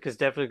demographic is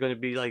definitely going to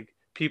be like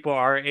people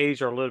our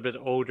age or a little bit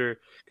older,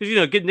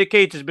 because Nick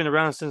Cage has been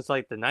around since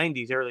like the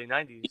 '90s, early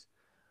 '90s.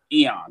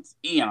 Eons.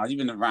 You've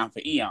been around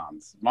for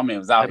eons. My man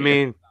was out here. I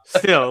mean,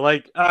 still,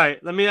 like, all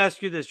right, let me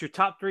ask you this. Your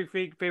top 3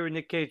 favorite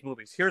Nick Cage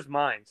movies. Here's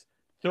mine.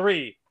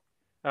 3.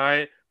 All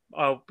right.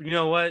 Oh, you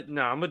know what?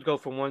 No, I'm going to go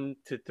from 1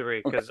 to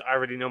 3 because I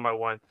already know my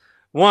 1.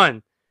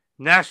 1,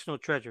 National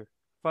Treasure.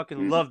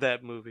 Fucking love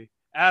that movie.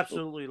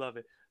 Absolutely love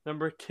it.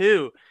 Number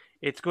 2,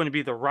 it's going to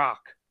be The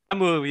Rock. That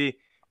movie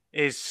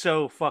is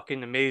so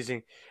fucking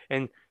amazing.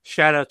 And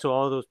shout out to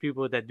all those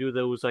people that do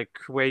those like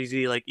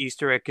crazy like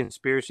Easter egg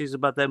conspiracies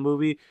about that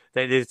movie.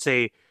 That it's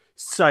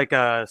like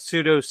a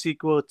pseudo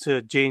sequel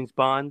to James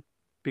Bond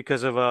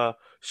because of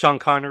Sean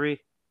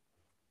Connery.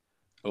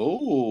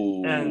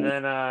 Oh. And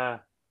then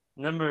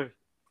number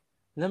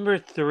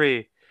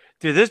 3.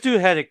 Dude, this dude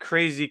had a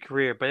crazy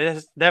career, but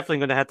it's definitely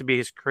gonna have to be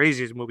his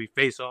craziest movie,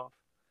 Face Off.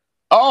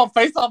 Oh,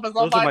 Face Off is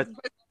on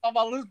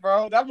my list,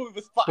 bro. That movie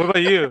was fun. What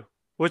about you?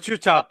 What's your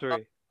top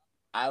 3?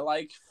 I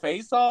like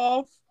Face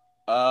Off.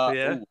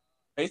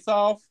 Face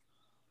Off.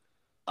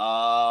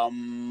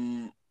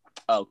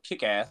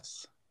 Kick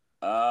Ass.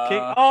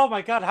 Oh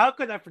my god, how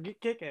could I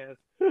forget Kick Ass?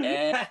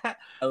 And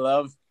I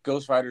love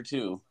Ghost Rider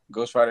 2.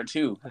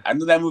 I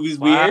know that movie's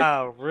weird.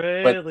 Wow,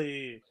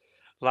 really?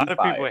 A lot of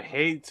people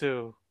hate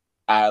too.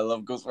 I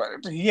love Ghost Rider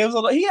 2. He had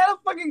a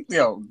fucking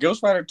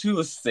Ghost Rider 2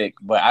 is sick,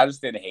 but I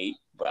understand the hate.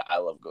 But I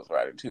love Ghost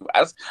Rider 2.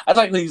 I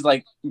like he's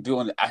like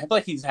doing it. I feel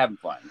like he's having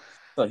fun.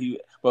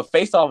 But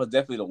Face Off was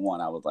definitely the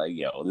one. I was like,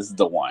 yo, this is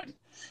the one.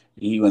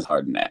 He went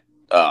hard in that.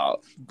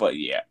 But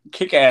yeah,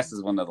 Kick Ass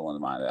is one other one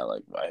of mine that I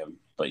like by him.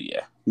 But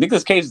yeah,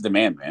 Nicolas Cage is the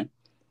man.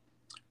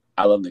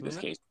 I love Nicolas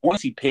Cage. I want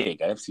to see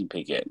Pig. I haven't seen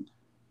Pig yet.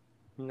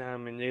 No,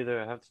 me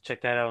neither. I have to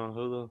check that out on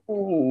Hulu.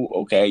 Oh,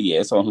 okay,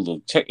 yeah, it's on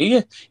Hulu.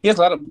 He has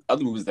a lot of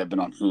other movies that have been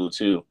on Hulu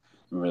too.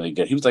 Really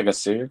good. He was like a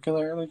serial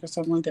killer, like or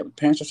something like that, with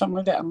parents or something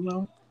like that. I don't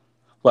know.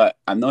 but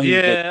I know he's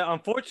been. Yeah,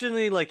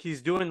 unfortunately, like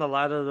he's doing a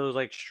lot of those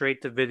like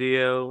straight to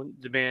video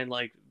demand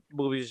like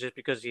movies just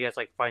because he has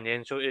like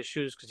financial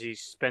issues because he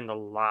spent a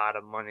lot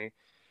of money,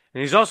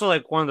 and he's also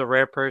like one of the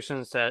rare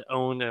persons that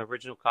own an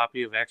original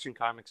copy of Action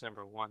Comics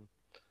 #1.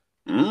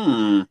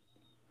 Mm,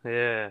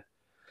 Yeah,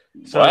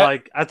 so what?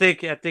 like I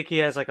think he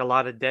has like a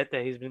lot of debt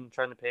that he's been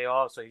trying to pay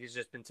off, so he's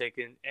just been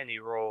taking any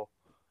role,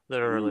 Mm,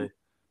 literally.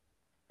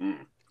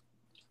 mm.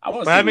 I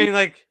want to But see I him. mean,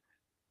 like,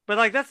 but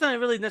like that's not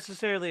really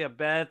necessarily a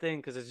bad thing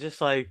because it's just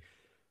like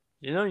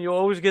you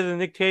always get a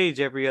Nick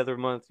Cage every other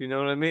month. You know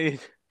what I mean?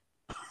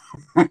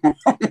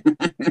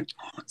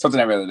 Something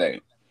every other day.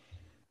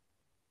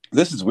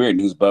 This is weird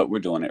news, but we're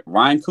doing it.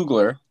 Ryan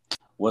Coogler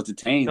was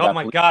detained Oh by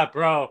my police. god,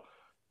 bro.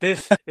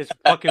 This is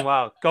fucking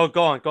wild. Go on,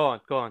 go on,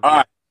 go on. All Yeah.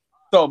 right.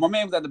 So my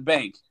man was at the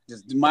bank,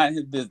 just mind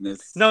his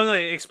business. No,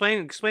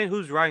 explain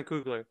who's Ryan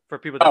Coogler for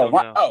people that don't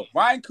know.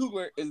 Ryan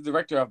Coogler is the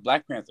director of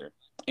Black Panther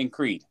and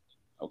Creed.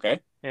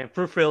 Okay. And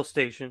Fruitvale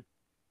Station.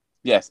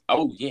 Yes.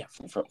 Oh yeah.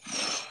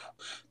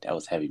 That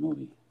was a heavy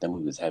movie. That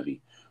movie was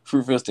heavy.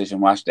 Fruitvale Station.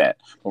 Watch that.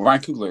 But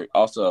Ryan Coogler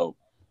also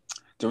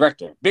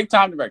director, big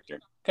time director.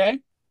 Okay.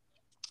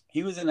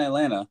 He was in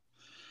Atlanta,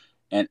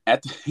 and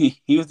after he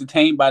was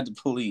detained by the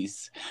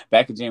police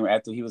back in January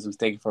after he was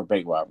mistaken for a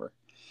bank robber.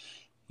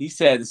 He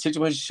said the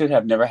situation should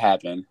have never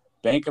happened.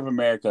 Bank of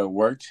America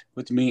worked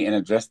with me and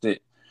addressed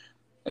it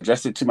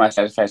to my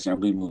satisfaction,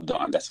 and we moved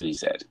on. That's what he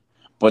said.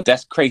 But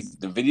that's crazy.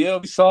 The video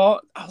we saw,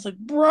 I was like,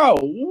 bro,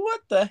 what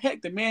the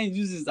heck? The man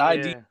uses his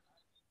ID. Yeah.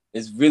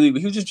 It's really,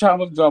 he was just trying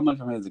to withdraw money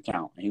from his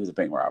account. He was a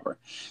bank robber.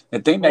 The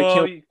thing that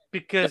Well, killed,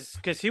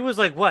 because he was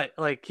like what?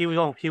 Like he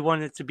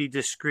wanted to be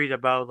discreet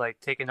about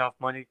like taking off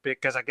money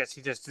because I guess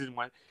he just didn't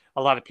want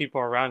a lot of people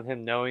around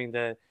him knowing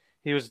that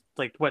he was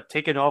like what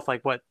taking off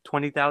like what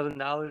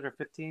 $20,000 or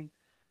 15,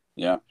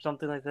 yeah,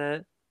 something like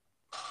that.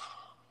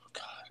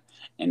 God.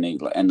 And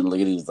the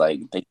lady was like,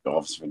 thank you,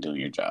 officer, for doing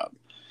your job.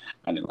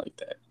 I didn't like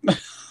that.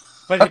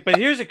 But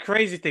here's a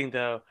crazy thing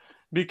though,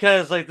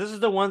 because like this is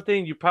the one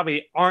thing you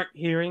probably aren't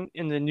hearing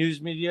in the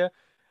news media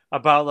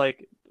about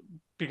like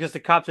because the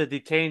cops that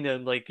detained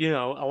him, like a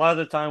lot of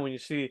the time when you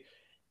see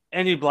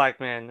any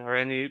black man or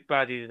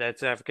anybody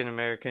that's African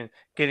American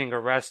getting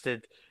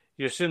arrested,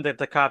 you assume that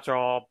the cops are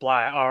all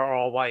black are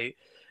all white.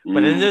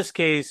 But in this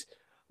case,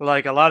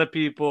 like a lot of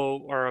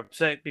people are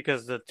upset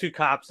because the two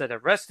cops that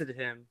arrested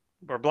him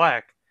were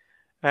black,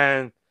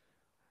 and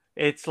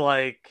it's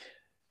like,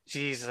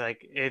 geez,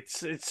 like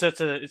it's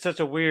such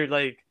a weird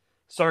like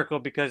circle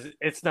because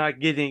it's not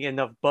getting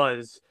enough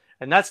buzz,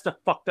 and that's the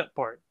fucked up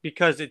part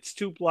because it's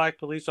two black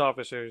police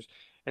officers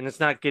and it's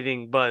not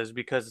getting buzz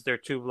because they're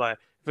two black.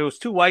 If it was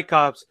two white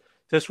cops,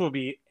 this would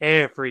be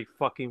every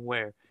fucking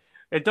where.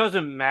 It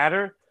doesn't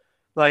matter.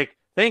 Like,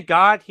 thank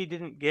God he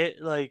didn't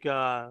get like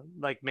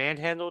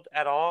manhandled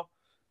at all.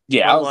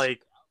 Yeah,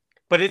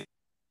 But it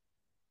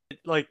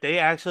like they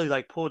actually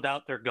like pulled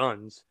out their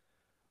guns.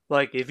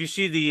 Like if you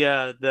see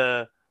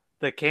the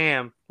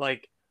cam,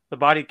 like the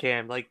body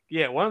cam, like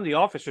yeah, one of the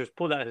officers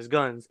pulled out his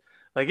guns.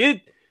 Like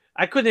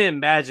I couldn't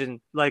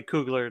imagine like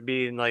Kugler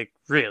being like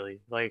really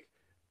like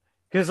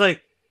because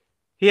like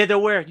he had to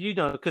wear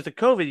because of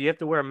COVID you have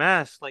to wear a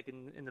mask like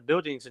in the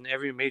buildings in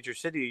every major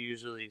city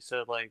usually.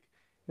 So like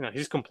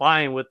he's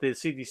complying with the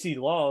CDC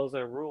laws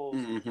or rules,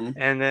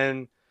 and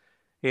then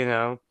you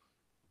know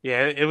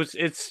yeah,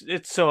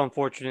 it's so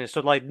unfortunate.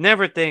 So like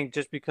never think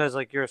just because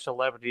like you're a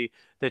celebrity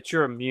that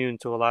you're immune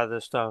to a lot of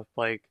this stuff.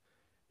 Like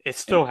it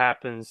still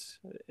happens.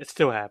 It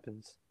still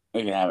happens.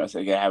 it can happen. It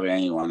can happen to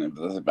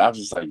anyone. I was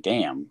just like,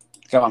 damn,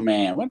 got my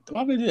man. Why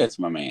would they do that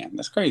to my man?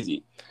 That's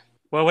crazy.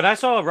 Well, when I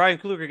saw Ryan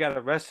Coogler got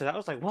arrested, I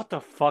was like, what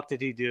the fuck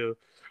did he do?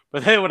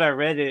 But then when I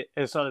read it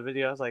and saw the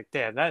video, I was like,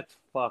 damn, that's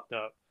fucked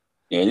up.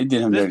 Yeah, they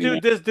did him dirty.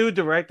 This dude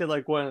directed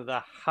like one of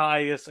the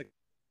highest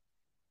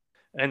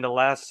in the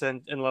last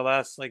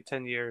like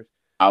 10 years.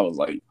 I was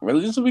like,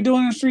 really? This is what we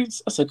doing in the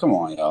streets? I said, come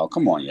on, y'all.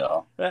 Come on,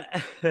 y'all.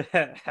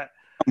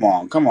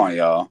 Come on,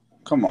 y'all.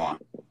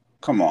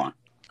 Come on.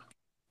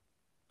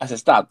 I said,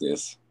 stop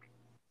this.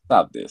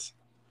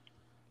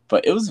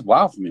 But it was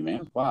wild for me,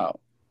 man. It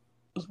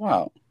was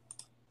wild.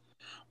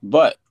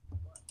 But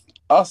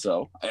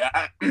also,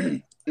 I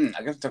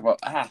guess talk about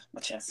my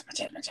chest.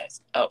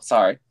 Oh,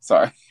 sorry.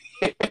 I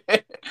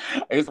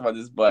guess about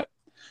this, but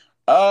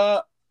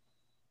I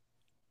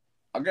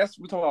guess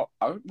we talk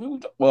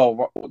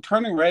about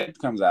Turning Red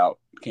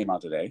came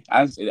out today.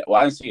 I didn't see that. Well,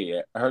 I didn't see it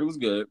yet. I heard it was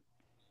good.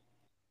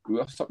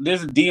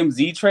 There's a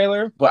DMZ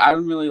trailer, but I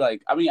don't really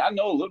like. I mean, I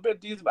know a little bit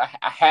of DMZ, but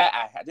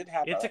I did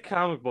have. It's a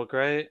comic book,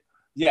 right?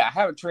 Yeah, I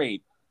have a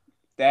trade.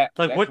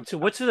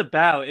 What's it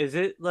about? Is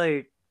it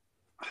like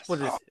what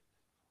is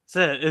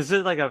it? Is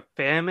it like a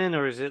famine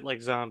or is it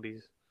like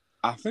zombies?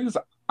 I think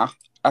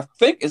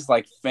it's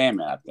like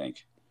famine. I think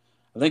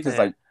it's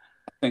like.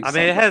 I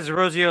mean, it has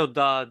Rosario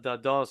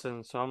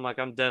Dawson, so I'm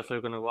definitely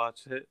gonna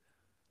watch it.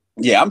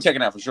 Yeah, I'm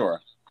checking out for sure.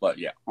 But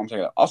yeah, I'm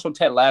checking out. Also,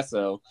 Ted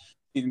Lasso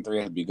season 3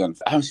 has begun.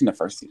 I haven't seen the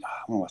first season.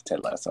 I want to watch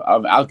Ted Lasso.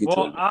 I'll get to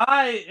Well, it.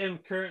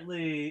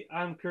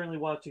 I'm currently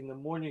watching the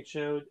morning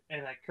show,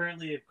 and I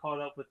currently have caught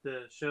up with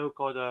the show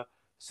called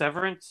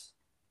Severance.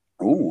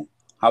 Ooh,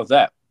 how's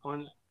that?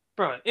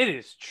 Bro, it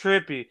is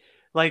trippy.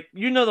 Like,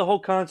 the whole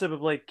concept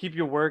of like keep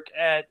your work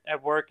at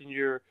work and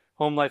your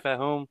home life at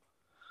home.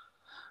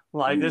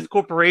 Like, Ooh. this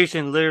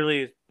corporation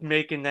literally is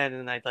making that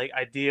an like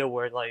idea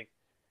where like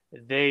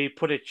they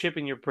put a chip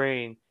in your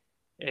brain,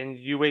 and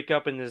you wake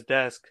up in this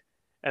desk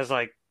as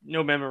like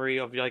no memory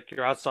of like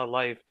your outside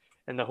life,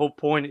 and the whole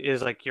point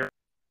is like your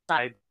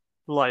outside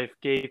life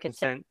gave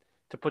consent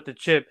to put the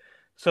chip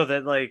so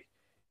that like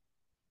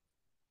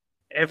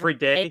every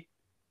day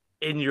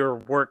in your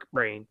work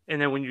brain,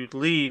 and then when you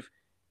leave,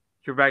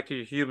 you're back to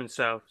your human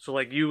self. So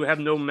like you have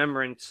no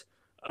remembrance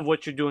of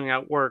what you're doing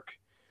at work,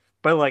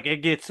 but like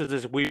it gets to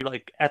this weird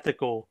like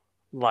ethical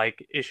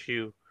like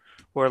issue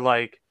where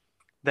like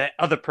that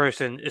other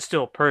person is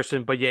still a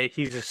person, but yet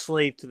he's a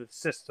slave to the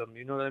system.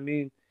 You know what I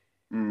mean?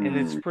 And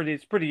it's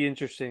pretty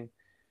interesting.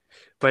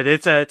 But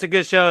it's a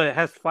good show. It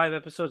has 5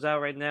 episodes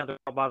out right now. They're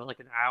about like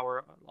an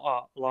hour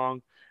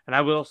long, and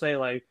I will say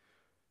like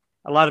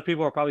a lot of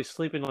people are probably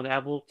sleeping on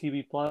Apple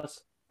TV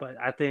Plus, but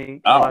I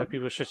think a lot Oh, of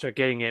people should start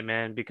getting it,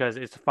 man, because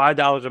it's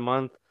 $5 a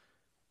month,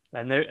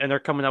 and they're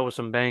coming out with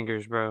some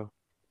bangers, bro.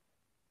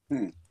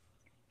 you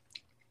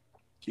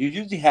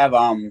usually have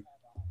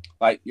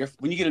like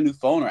when you get a new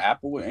phone or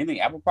Apple or anything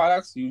Apple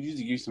products, you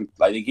usually give some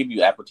like they give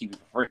you Apple TV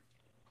for free.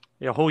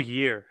 Yeah, a whole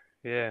year.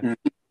 Yeah.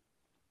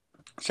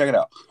 Check it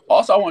out.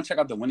 Also, I want to check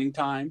out The Winning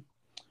Time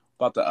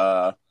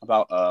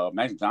about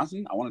Magic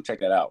Johnson. I want to check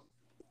that out.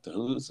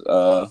 It's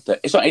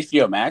on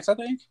HBO Max, I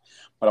think,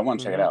 but I want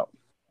to check it out.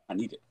 I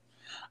need it.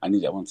 I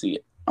want to see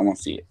it. I want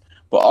to see it.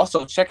 But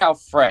also check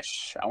out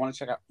Fresh. I want to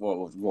check out.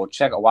 We'll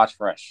watch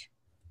Fresh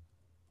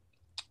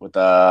with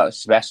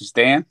Sebastian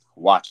Stan.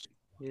 Watch it.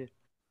 Yeah.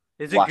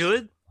 Is it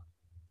good?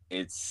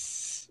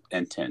 It's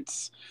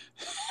intense.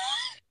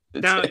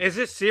 Now, is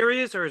it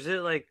serious or is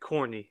it like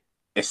corny?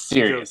 It's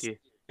serious.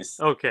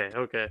 Okay.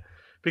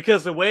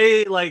 Because the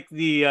way like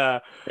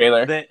the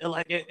trailer,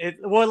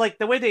 like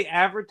the way they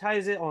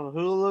advertise it on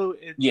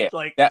Hulu,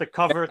 like the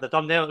cover, the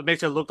thumbnail, it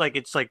makes it look like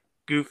it's like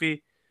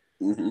goofy.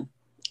 Mm-hmm.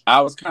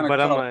 I was kind of,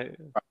 but I'm like,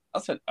 I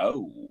said,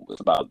 "Oh,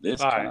 it's about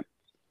this." All right.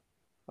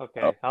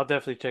 Okay, I'll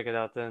definitely check it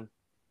out then.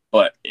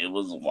 But it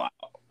was wild.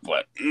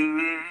 But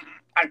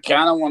I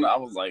kind of want to. I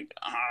was like,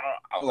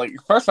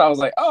 first I was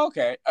like, "Oh,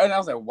 okay," and I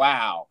was like,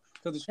 "Wow,"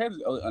 because the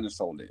trailer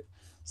undersold it.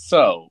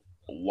 So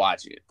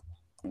watch it.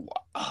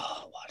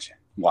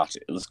 Watch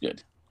it. It was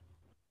good.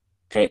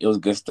 Okay, it was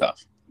good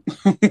stuff.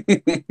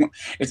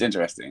 It's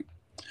interesting.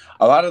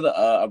 A lot of the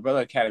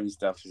Umbrella Academy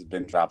stuff has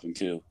been dropping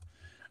too.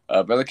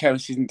 Umbrella Academy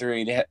season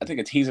 3, I think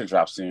a teaser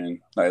drops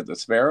soon, like the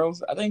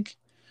Sparrows, I think.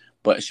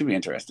 But it should be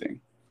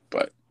interesting.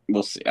 But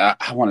we'll see. I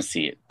want to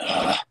see it.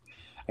 I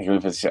can't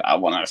wait for the shit. I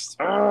want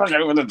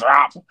to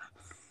drop.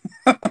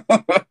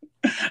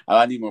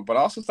 I need more. But I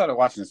also started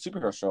watching a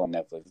superhero show on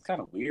Netflix. It's kind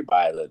of weird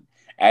by the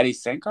Adi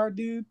Shankar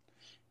dude.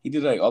 He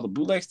did like all the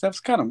bootleg stuff. It's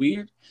kind of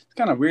weird. It's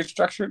kind of weird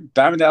structured.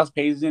 Diamond Dallas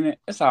Page is in it.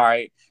 It's all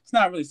right. It's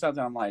not really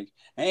something I'm like,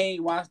 hey,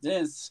 watch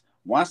this.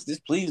 Watch this,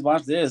 please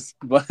watch this.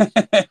 But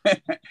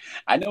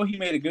I know he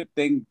made a good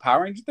thing,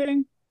 Power Ranger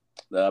thing,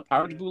 the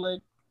Power Ranger bootleg.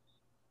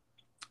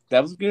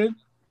 That was good.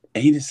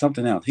 And he did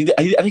something else. I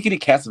think he did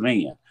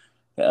Castlevania,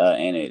 the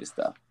animated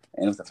stuff.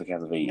 And stuff for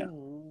Castlevania.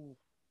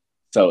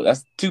 So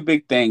that's 2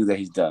 big things that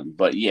he's done.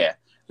 But yeah,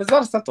 there's a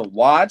lot of stuff to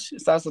watch.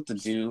 There's a lot of stuff to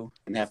do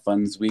and have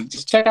fun this week.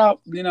 Just check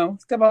out,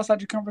 step outside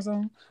your comfort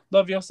zone.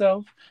 Love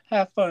yourself.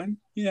 Have fun.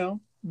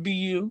 Be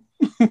you.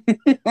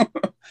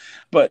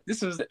 But you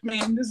have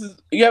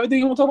anything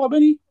you want to talk about,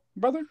 Benny,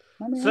 brother?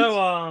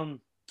 So,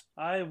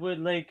 I would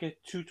like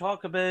to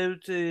talk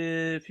about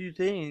a few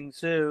things.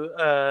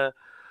 So,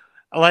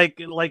 like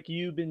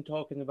you've been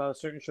talking about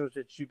certain shows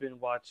that you've been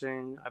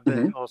watching. I've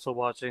been also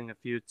watching a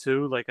few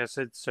too. Like I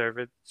said,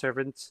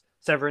 Severance.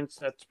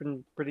 That's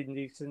been pretty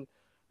decent.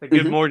 The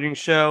Good Morning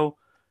Show.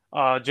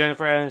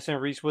 Jennifer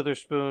Aniston, Reese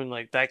Witherspoon.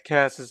 Like that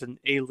cast is an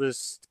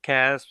A-list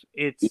cast.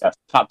 It's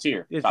top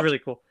tier. It's really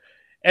cool.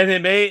 And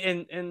it may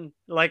and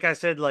like I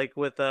said, like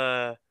with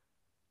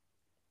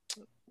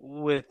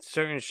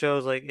certain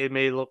shows, like it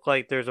may look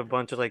like there's a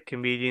bunch of like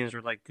comedians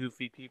or like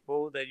goofy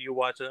people that you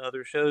watch in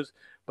other shows,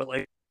 but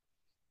like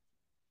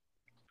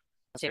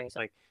series,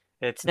 like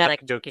it's not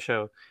like a joke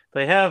show.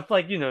 They have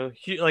like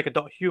like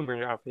adult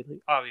humor,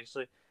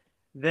 obviously.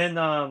 Then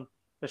the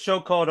show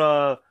called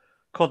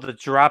The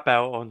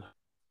Dropout on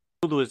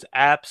Hulu has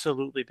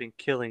absolutely been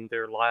killing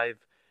their live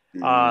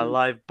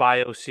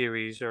bio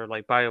series or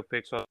like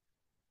biopics on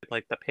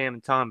like the Pam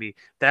and Tommy.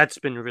 That's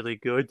been really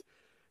good.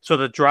 So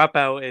The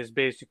Dropout is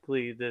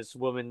basically this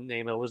woman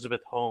named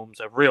Elizabeth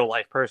Holmes, a real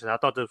life person. I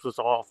thought this was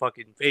all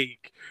fucking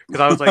fake because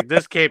I was like,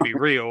 this can't be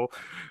real.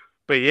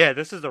 But yeah,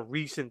 this is a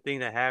recent thing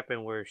that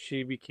happened where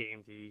she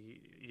became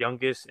the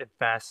youngest and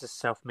fastest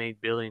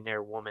self-made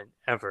billionaire woman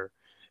ever.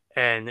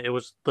 And it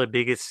was the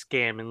biggest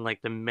scam in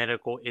like the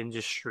medical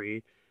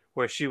industry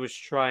where she was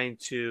trying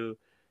to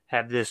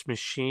have this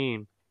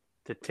machine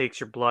that takes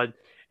your blood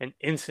and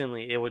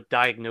instantly it would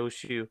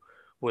diagnose you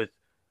with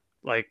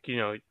like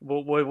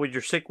what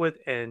you're sick with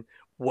and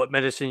what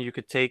medicine you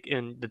could take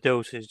in the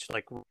dosage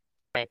like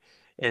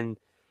and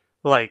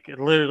like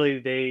literally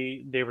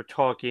they were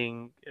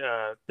talking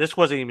this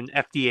wasn't even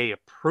FDA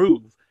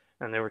approved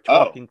and they were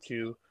Oh, talking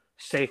to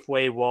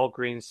Safeway,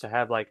 Walgreens to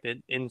have like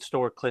an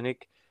in-store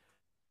clinic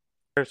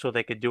so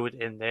they could do it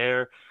in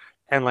there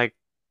and like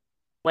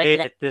way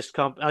at this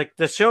like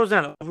the show's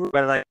not over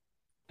but like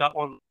that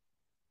one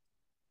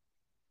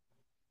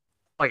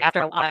like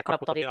after I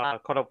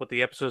caught up with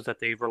the episodes that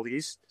they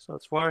released so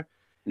far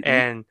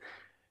mhm.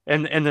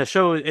 and the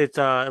show it's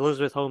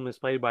Elizabeth Holmes is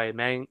played by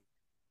Mang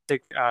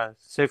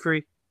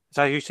Seyfried. Is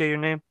that how you say your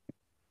name?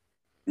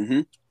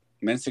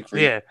 Mensic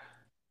free. Yeah.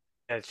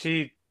 And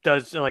she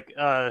does like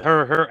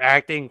her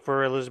acting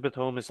for Elizabeth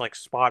Holmes is like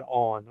spot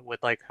on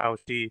with like how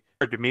she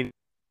her demeanor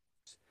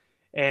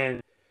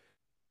and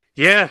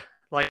yeah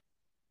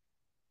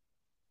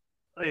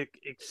like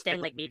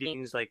extend like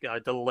meetings like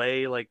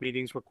delay like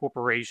meetings with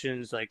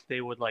corporations like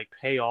they would like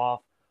pay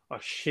off a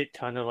shit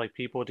ton of like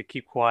people to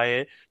keep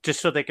quiet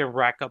just so they can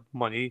rack up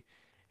money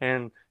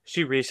and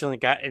she recently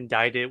got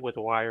indicted with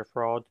wire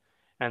fraud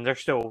and they're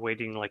still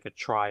waiting like a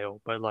trial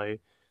but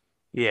like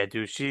yeah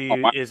dude she Oh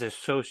my. is a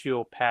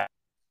sociopath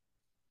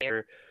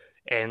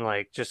and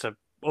like just a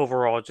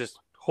overall just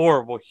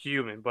horrible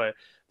human but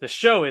the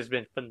show has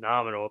been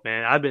phenomenal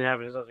man I've been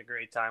having such a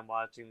great time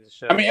watching the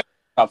I show mean,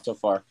 top so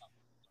far.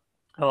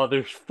 oh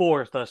there's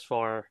four thus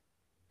far.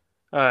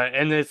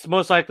 And it's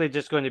most likely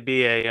just going to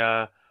be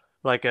a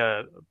like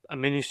a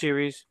mini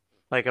series,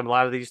 like a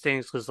lot of these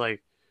things, because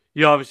like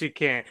you obviously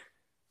can't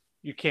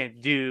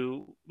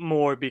do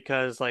more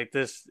because like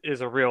this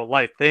is a real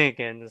life thing,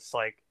 and it's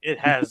like it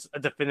has a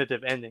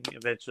definitive ending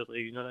eventually.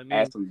 You know what I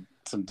Add mean?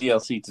 some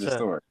DLC to the So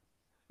story.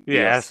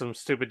 yeah, DLC. some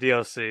stupid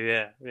DLC.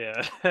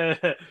 Yeah,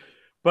 yeah.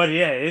 But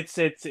yeah, it's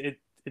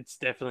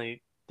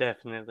definitely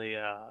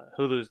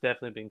Hulu's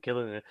definitely been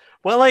killing it.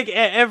 Well, like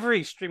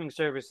every streaming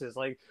service is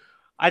like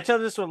I tell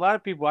this to a lot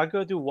of people. I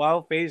go through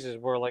wild phases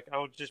where like I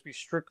would just be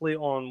strictly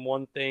on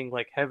one thing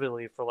like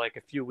heavily for like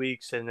a few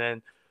weeks and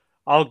then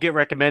I'll get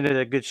recommended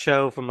a good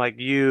show from like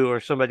you or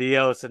somebody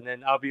else and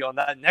then I'll be on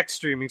that next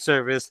streaming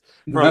service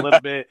for a little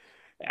bit.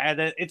 And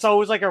it's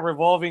always like a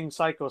revolving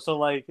cycle. So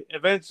like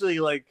eventually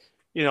like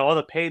all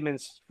the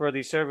payments for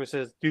these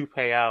services do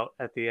pay out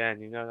at the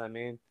end. You know what I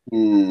mean?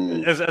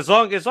 Mm, As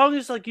long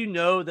as like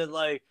that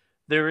like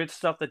there is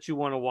stuff that you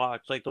want to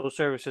watch, like those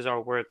services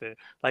are worth it.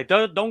 Like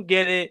don't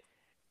get it,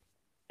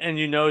 and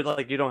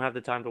like you don't have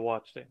the time to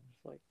watch things.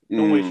 Like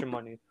don't waste mm, your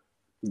money.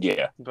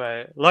 yeah.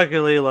 But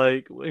luckily,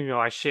 like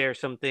I share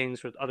some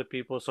things with other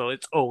people, so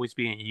it's always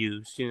being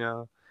used.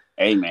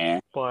 Hey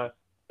man, But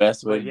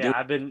best way but to do yeah, it.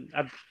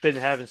 I've been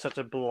having such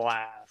a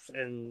blast,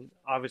 and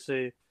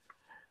obviously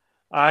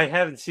I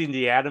haven't seen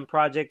the Adam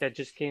Project that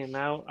just came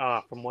out.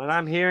 From what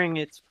I'm hearing,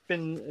 it's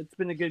been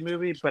a good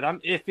movie, but I'm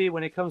iffy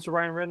when it comes to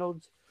Ryan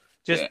Reynolds,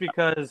 Yeah. just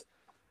because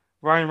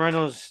Ryan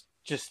Reynolds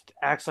just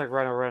acts like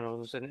Ryan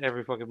Reynolds in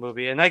every fucking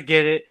movie, and I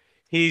get it.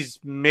 He's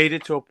made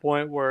it to a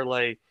point where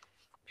like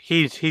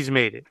he's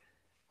made it.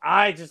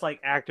 I just like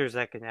actors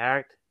that can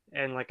act,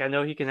 and like I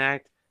know he can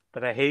act,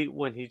 but I hate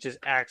when he just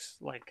acts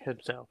like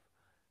himself.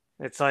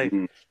 It's like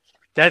Mm,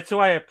 that's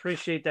why I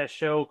appreciate that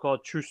show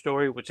called True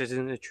Story, which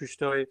isn't a true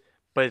story,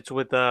 but it's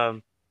with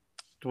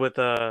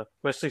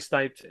Wesley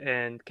Snipes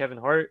and Kevin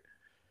Hart,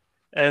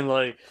 and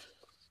like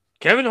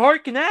Kevin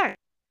Hart can act.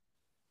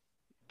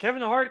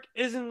 Kevin Hart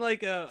isn't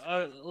like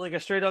a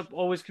straight up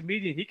always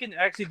comedian. He can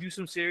actually do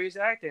some serious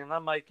acting, and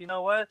I'm like, you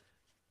know what?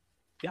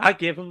 Yeah, I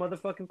give him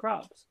motherfucking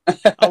props.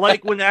 I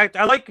like when act.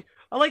 I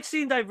like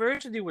seeing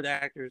diversity with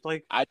actors.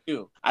 Like, I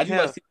do. I do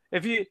like hell, seeing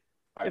if you if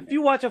Spider-Man.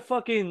 you watch a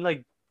fucking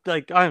like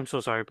I'm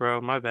so sorry,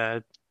 bro. My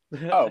bad.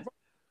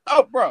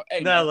 Oh, bro.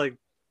 Hey No, man. like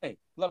Hey,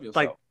 love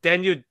like yourself.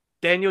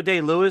 Daniel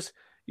Day Lewis.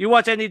 You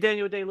watch any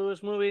Daniel Day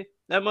Lewis movie?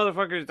 That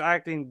motherfucker is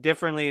acting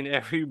differently in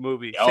every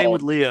movie. Same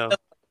with Oh, Leo.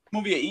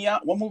 movie a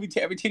Eon, one movie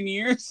to every 10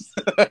 years.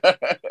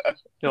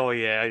 Oh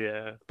yeah,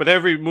 yeah. But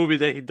every movie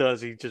that he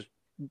does, he just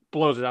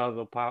blows it out of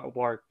the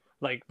park.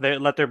 Like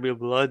Let There Be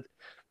Blood.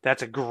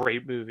 That's a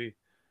great movie.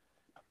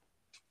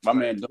 My But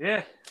man,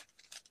 yeah,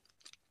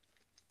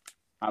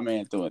 my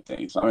man doing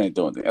things. My man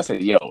doing things. I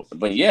said, yo,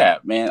 but yeah,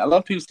 man, I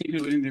love people seeing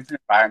people in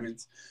different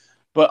environments.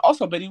 But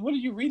also, Benny, what are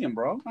you reading,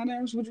 bro? I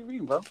never asked you what you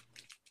reading, bro.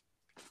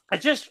 I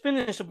just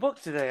finished a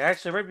book today.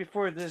 Actually, right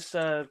before this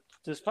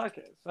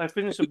podcast, I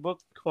finished a book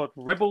called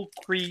Rebel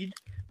Creed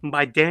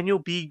by Daniel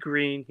B.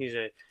 Green. He's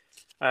a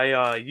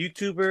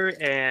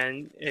YouTuber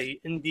and a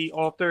indie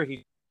author.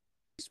 He's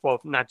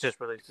well, not just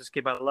released. This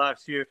came out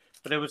last year,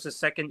 but it was the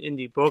second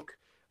indie book.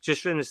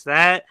 Just finished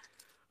that.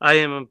 I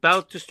am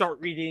about to start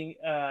reading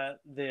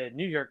the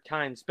New York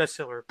Times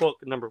bestseller book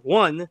number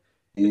one.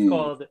 It's Mm,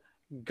 called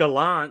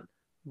Gallant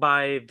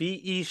by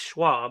V.E.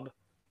 Schwab.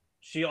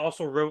 She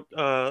also wrote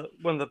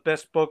one of the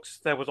best books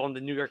that was on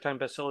the New York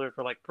Times bestseller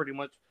for like pretty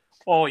much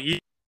all year.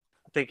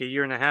 I think a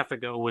year and a half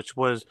ago, which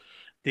was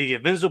The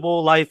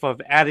Invincible Life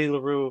of Addie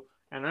LaRue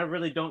and I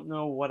really don't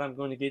know what I'm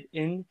going to get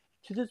into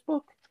this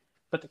book,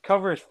 but the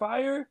cover is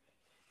fire,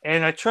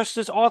 and I trust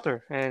this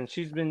author, and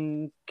she's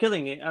been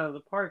killing it out of the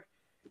park.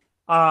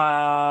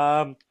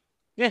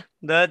 Yeah,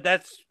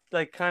 that's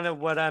like kind of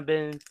what I've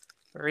been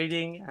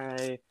reading.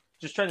 I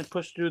just trying to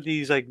push through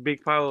these like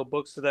big pile of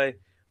books that I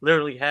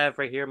literally have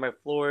right here on my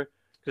floor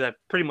because I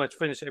pretty much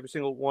finished every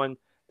single one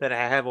that I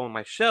have on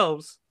my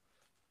shelves.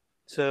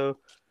 So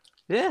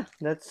yeah,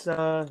 that's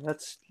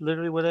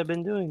literally what I've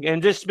been doing,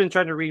 and just been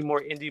trying to read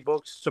more indie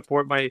books,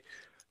 support my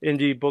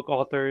indie book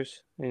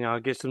authors.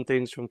 Get some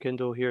things from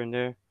Kindle here and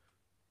there.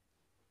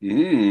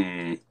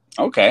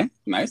 Okay.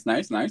 Nice.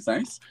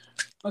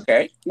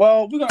 Okay.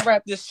 Well, we're gonna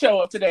wrap this show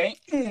up today.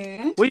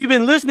 What you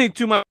been listening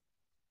to, my?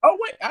 Oh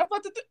wait, I'm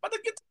about to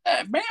get to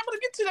that, man. I'm gonna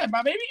get to that,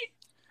 my baby.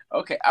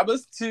 Okay, I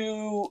listened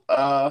to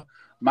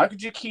Michael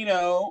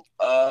Giacchino,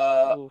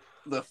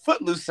 the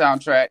Footloose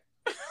soundtrack.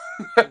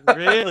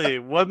 Really?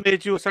 What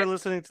made you start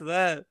listening to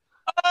that?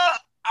 I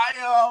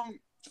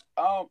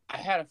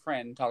had a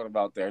friend talking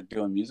about they're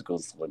doing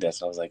musicals with that,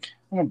 so I was like,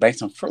 I'm gonna bang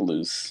some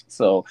Footloose.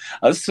 So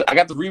I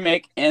got the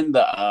remake and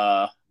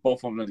the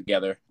both of them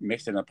together,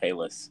 mixed in a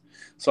playlist.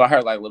 So I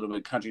heard like a little bit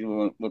of country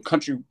with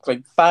country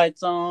like fight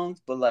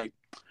songs, but like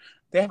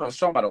they have a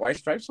song by the White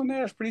Stripes on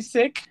there. It's pretty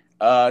sick.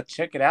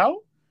 Check it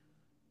out.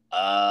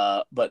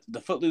 But the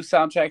Footloose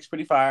soundtrack's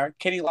pretty fire.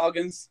 Kenny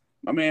Loggins,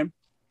 my man,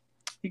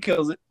 he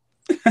kills it.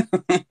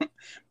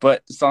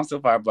 But the song's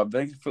still fire. But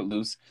big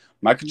Footloose,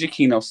 Michael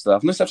Giacchino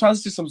stuff. I'm trying to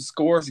listen to some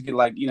scores to get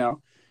get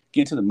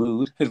into the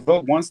mood. His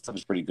Rogue One stuff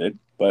is pretty good,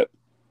 but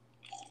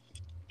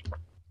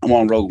I'm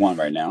on Rogue One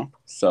right now.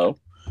 So,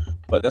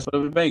 but that's what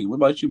I've been banging. What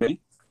about you, baby?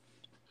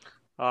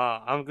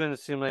 I'm gonna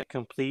seem like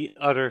complete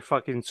utter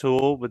fucking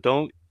tool, but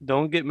don't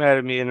get mad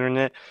at me,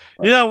 internet.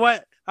 You know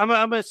what? I'm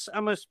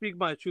gonna speak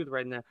my truth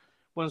right now.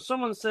 When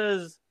someone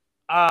says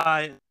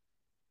I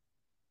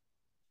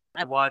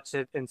watch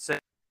it and say,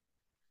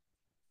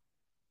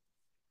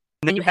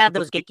 and then you have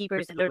those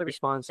gatekeepers that literally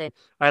respond saying,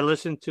 I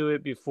listened to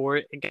it before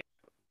it got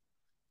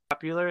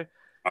popular.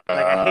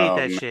 Like I hate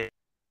that shit.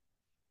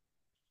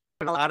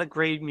 A lot of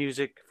great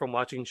music from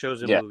watching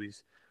shows and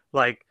movies.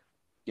 Like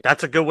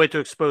that's a good way to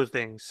expose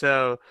things.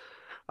 So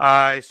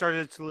I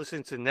started to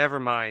listen to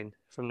Nevermind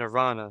from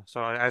Nirvana.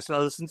 So I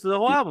listened to the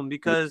whole album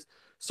because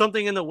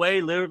something in the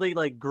way literally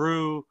like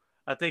grew.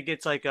 I think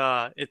it's like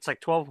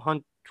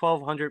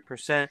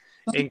 1200%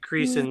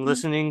 increase in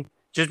listening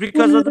just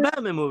because of the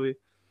Batman movie.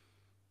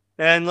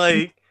 And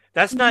like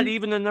that's not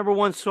even the number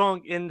one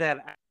song in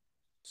that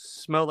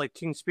Smell Like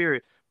Teen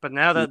Spirit. But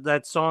now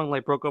that song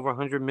like broke over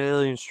 100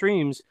 million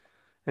streams,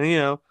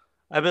 and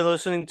I've been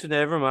listening to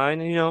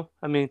Nevermind.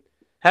 I mean,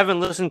 haven't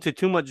listened to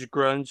too much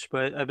grunge,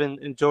 but I've been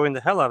enjoying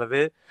the hell out of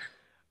it.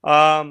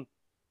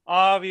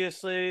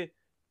 Obviously,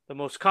 the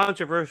most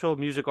controversial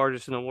music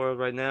artist in the world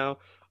right now.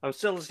 I'm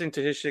still listening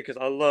to his shit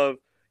because I love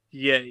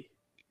Ye.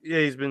 Yeah,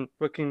 he's been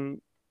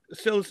fucking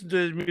still listen to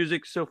his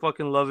music, still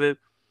fucking love it.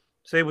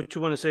 Say what you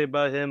want to say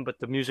about him, but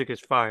the music is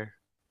fire.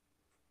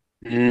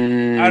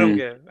 I don't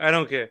care.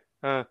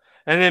 And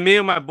then me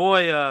and my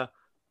boy,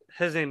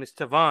 his name is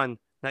Tavon,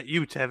 not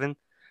you, Tevin.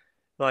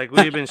 Like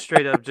we've been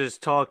straight up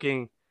just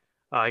talking,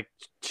 like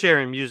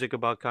sharing music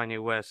about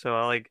Kanye West. So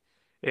I like,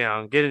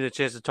 getting the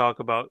chance to talk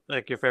about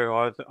like your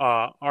favorite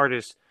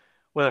artist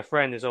with a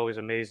friend is always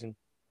amazing.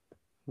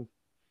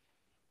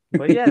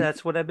 But yeah,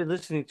 that's what I've been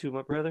listening to,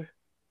 my brother.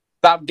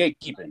 Stop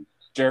gatekeeping,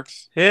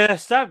 jerks. Yeah,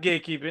 stop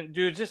gatekeeping,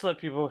 dude. Just let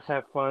people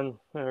have fun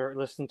or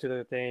listen to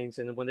their things,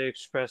 and when they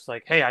express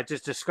like, "Hey, I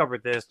just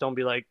discovered this," don't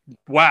be like,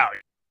 "Wow."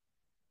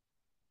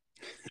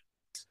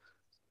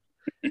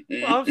 Well,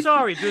 I'm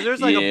sorry, dude.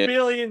 There's like a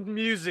billion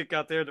music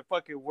out there in the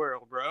fucking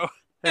world, bro.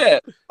 Yeah.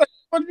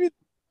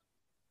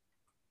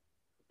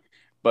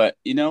 But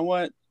you know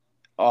what?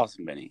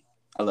 Awesome, Benny.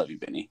 I love you,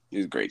 Benny.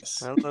 You're the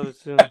greatest. I love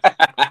it too.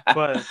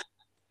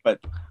 But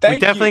we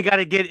definitely got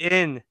to get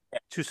in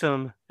to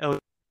some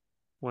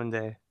one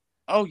day.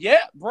 Oh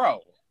yeah, bro.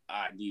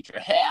 I need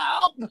your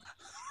help.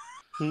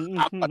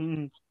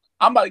 I'm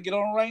about to get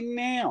on right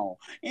now.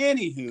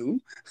 Anywho,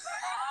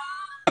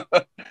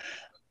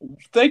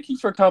 thank you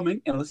for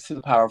coming and listening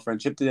to the Power of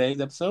Friendship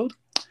today's episode.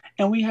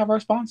 And we have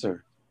our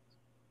sponsor.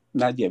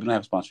 Not yet. We don't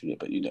have a sponsor yet,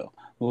 but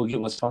we'll get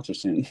one sponsor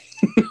soon.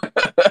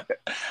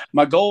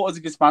 My goal is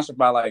to get sponsored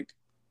by like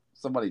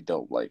somebody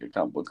dope, like a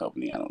comic book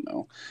company. I don't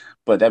know,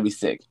 but that'd be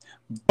sick.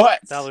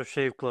 But Dollar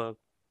Shave Club.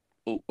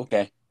 Oh,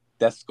 okay,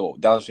 that's cool.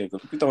 Dollar Shave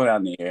Club. We throw it out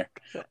in the air,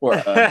 or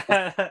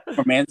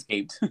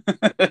Manscaped.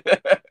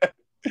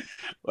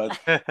 But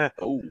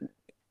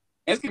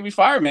it's gonna be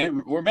fire,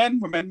 man. We're men.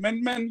 We're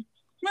men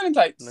in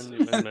tights.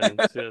 Men,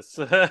 yes.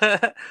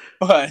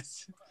 But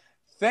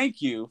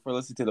thank you for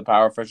listening to the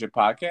Power of Friendship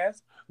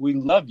podcast. We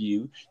love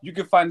you. You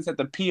can find us at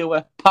the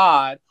POF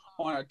Pod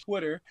on our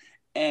Twitter.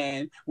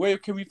 And where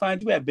can we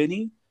find you at,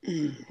 Benny?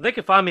 They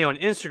can find me on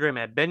Instagram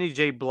at Benny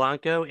J.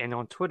 Blanco and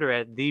on Twitter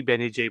at the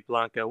Benny J.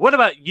 Blanco. What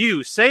about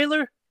you,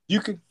 Sailor? You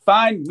can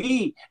find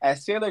me at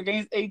Sailor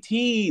Games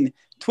 18,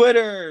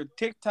 Twitter,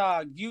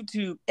 TikTok,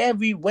 YouTube,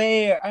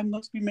 everywhere. I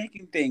must be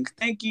making things.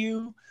 Thank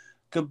you.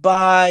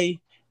 Goodbye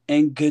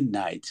and good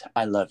night.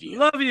 I love you.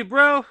 Love you,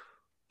 bro.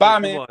 Bye,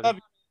 Hey, man. Love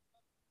you.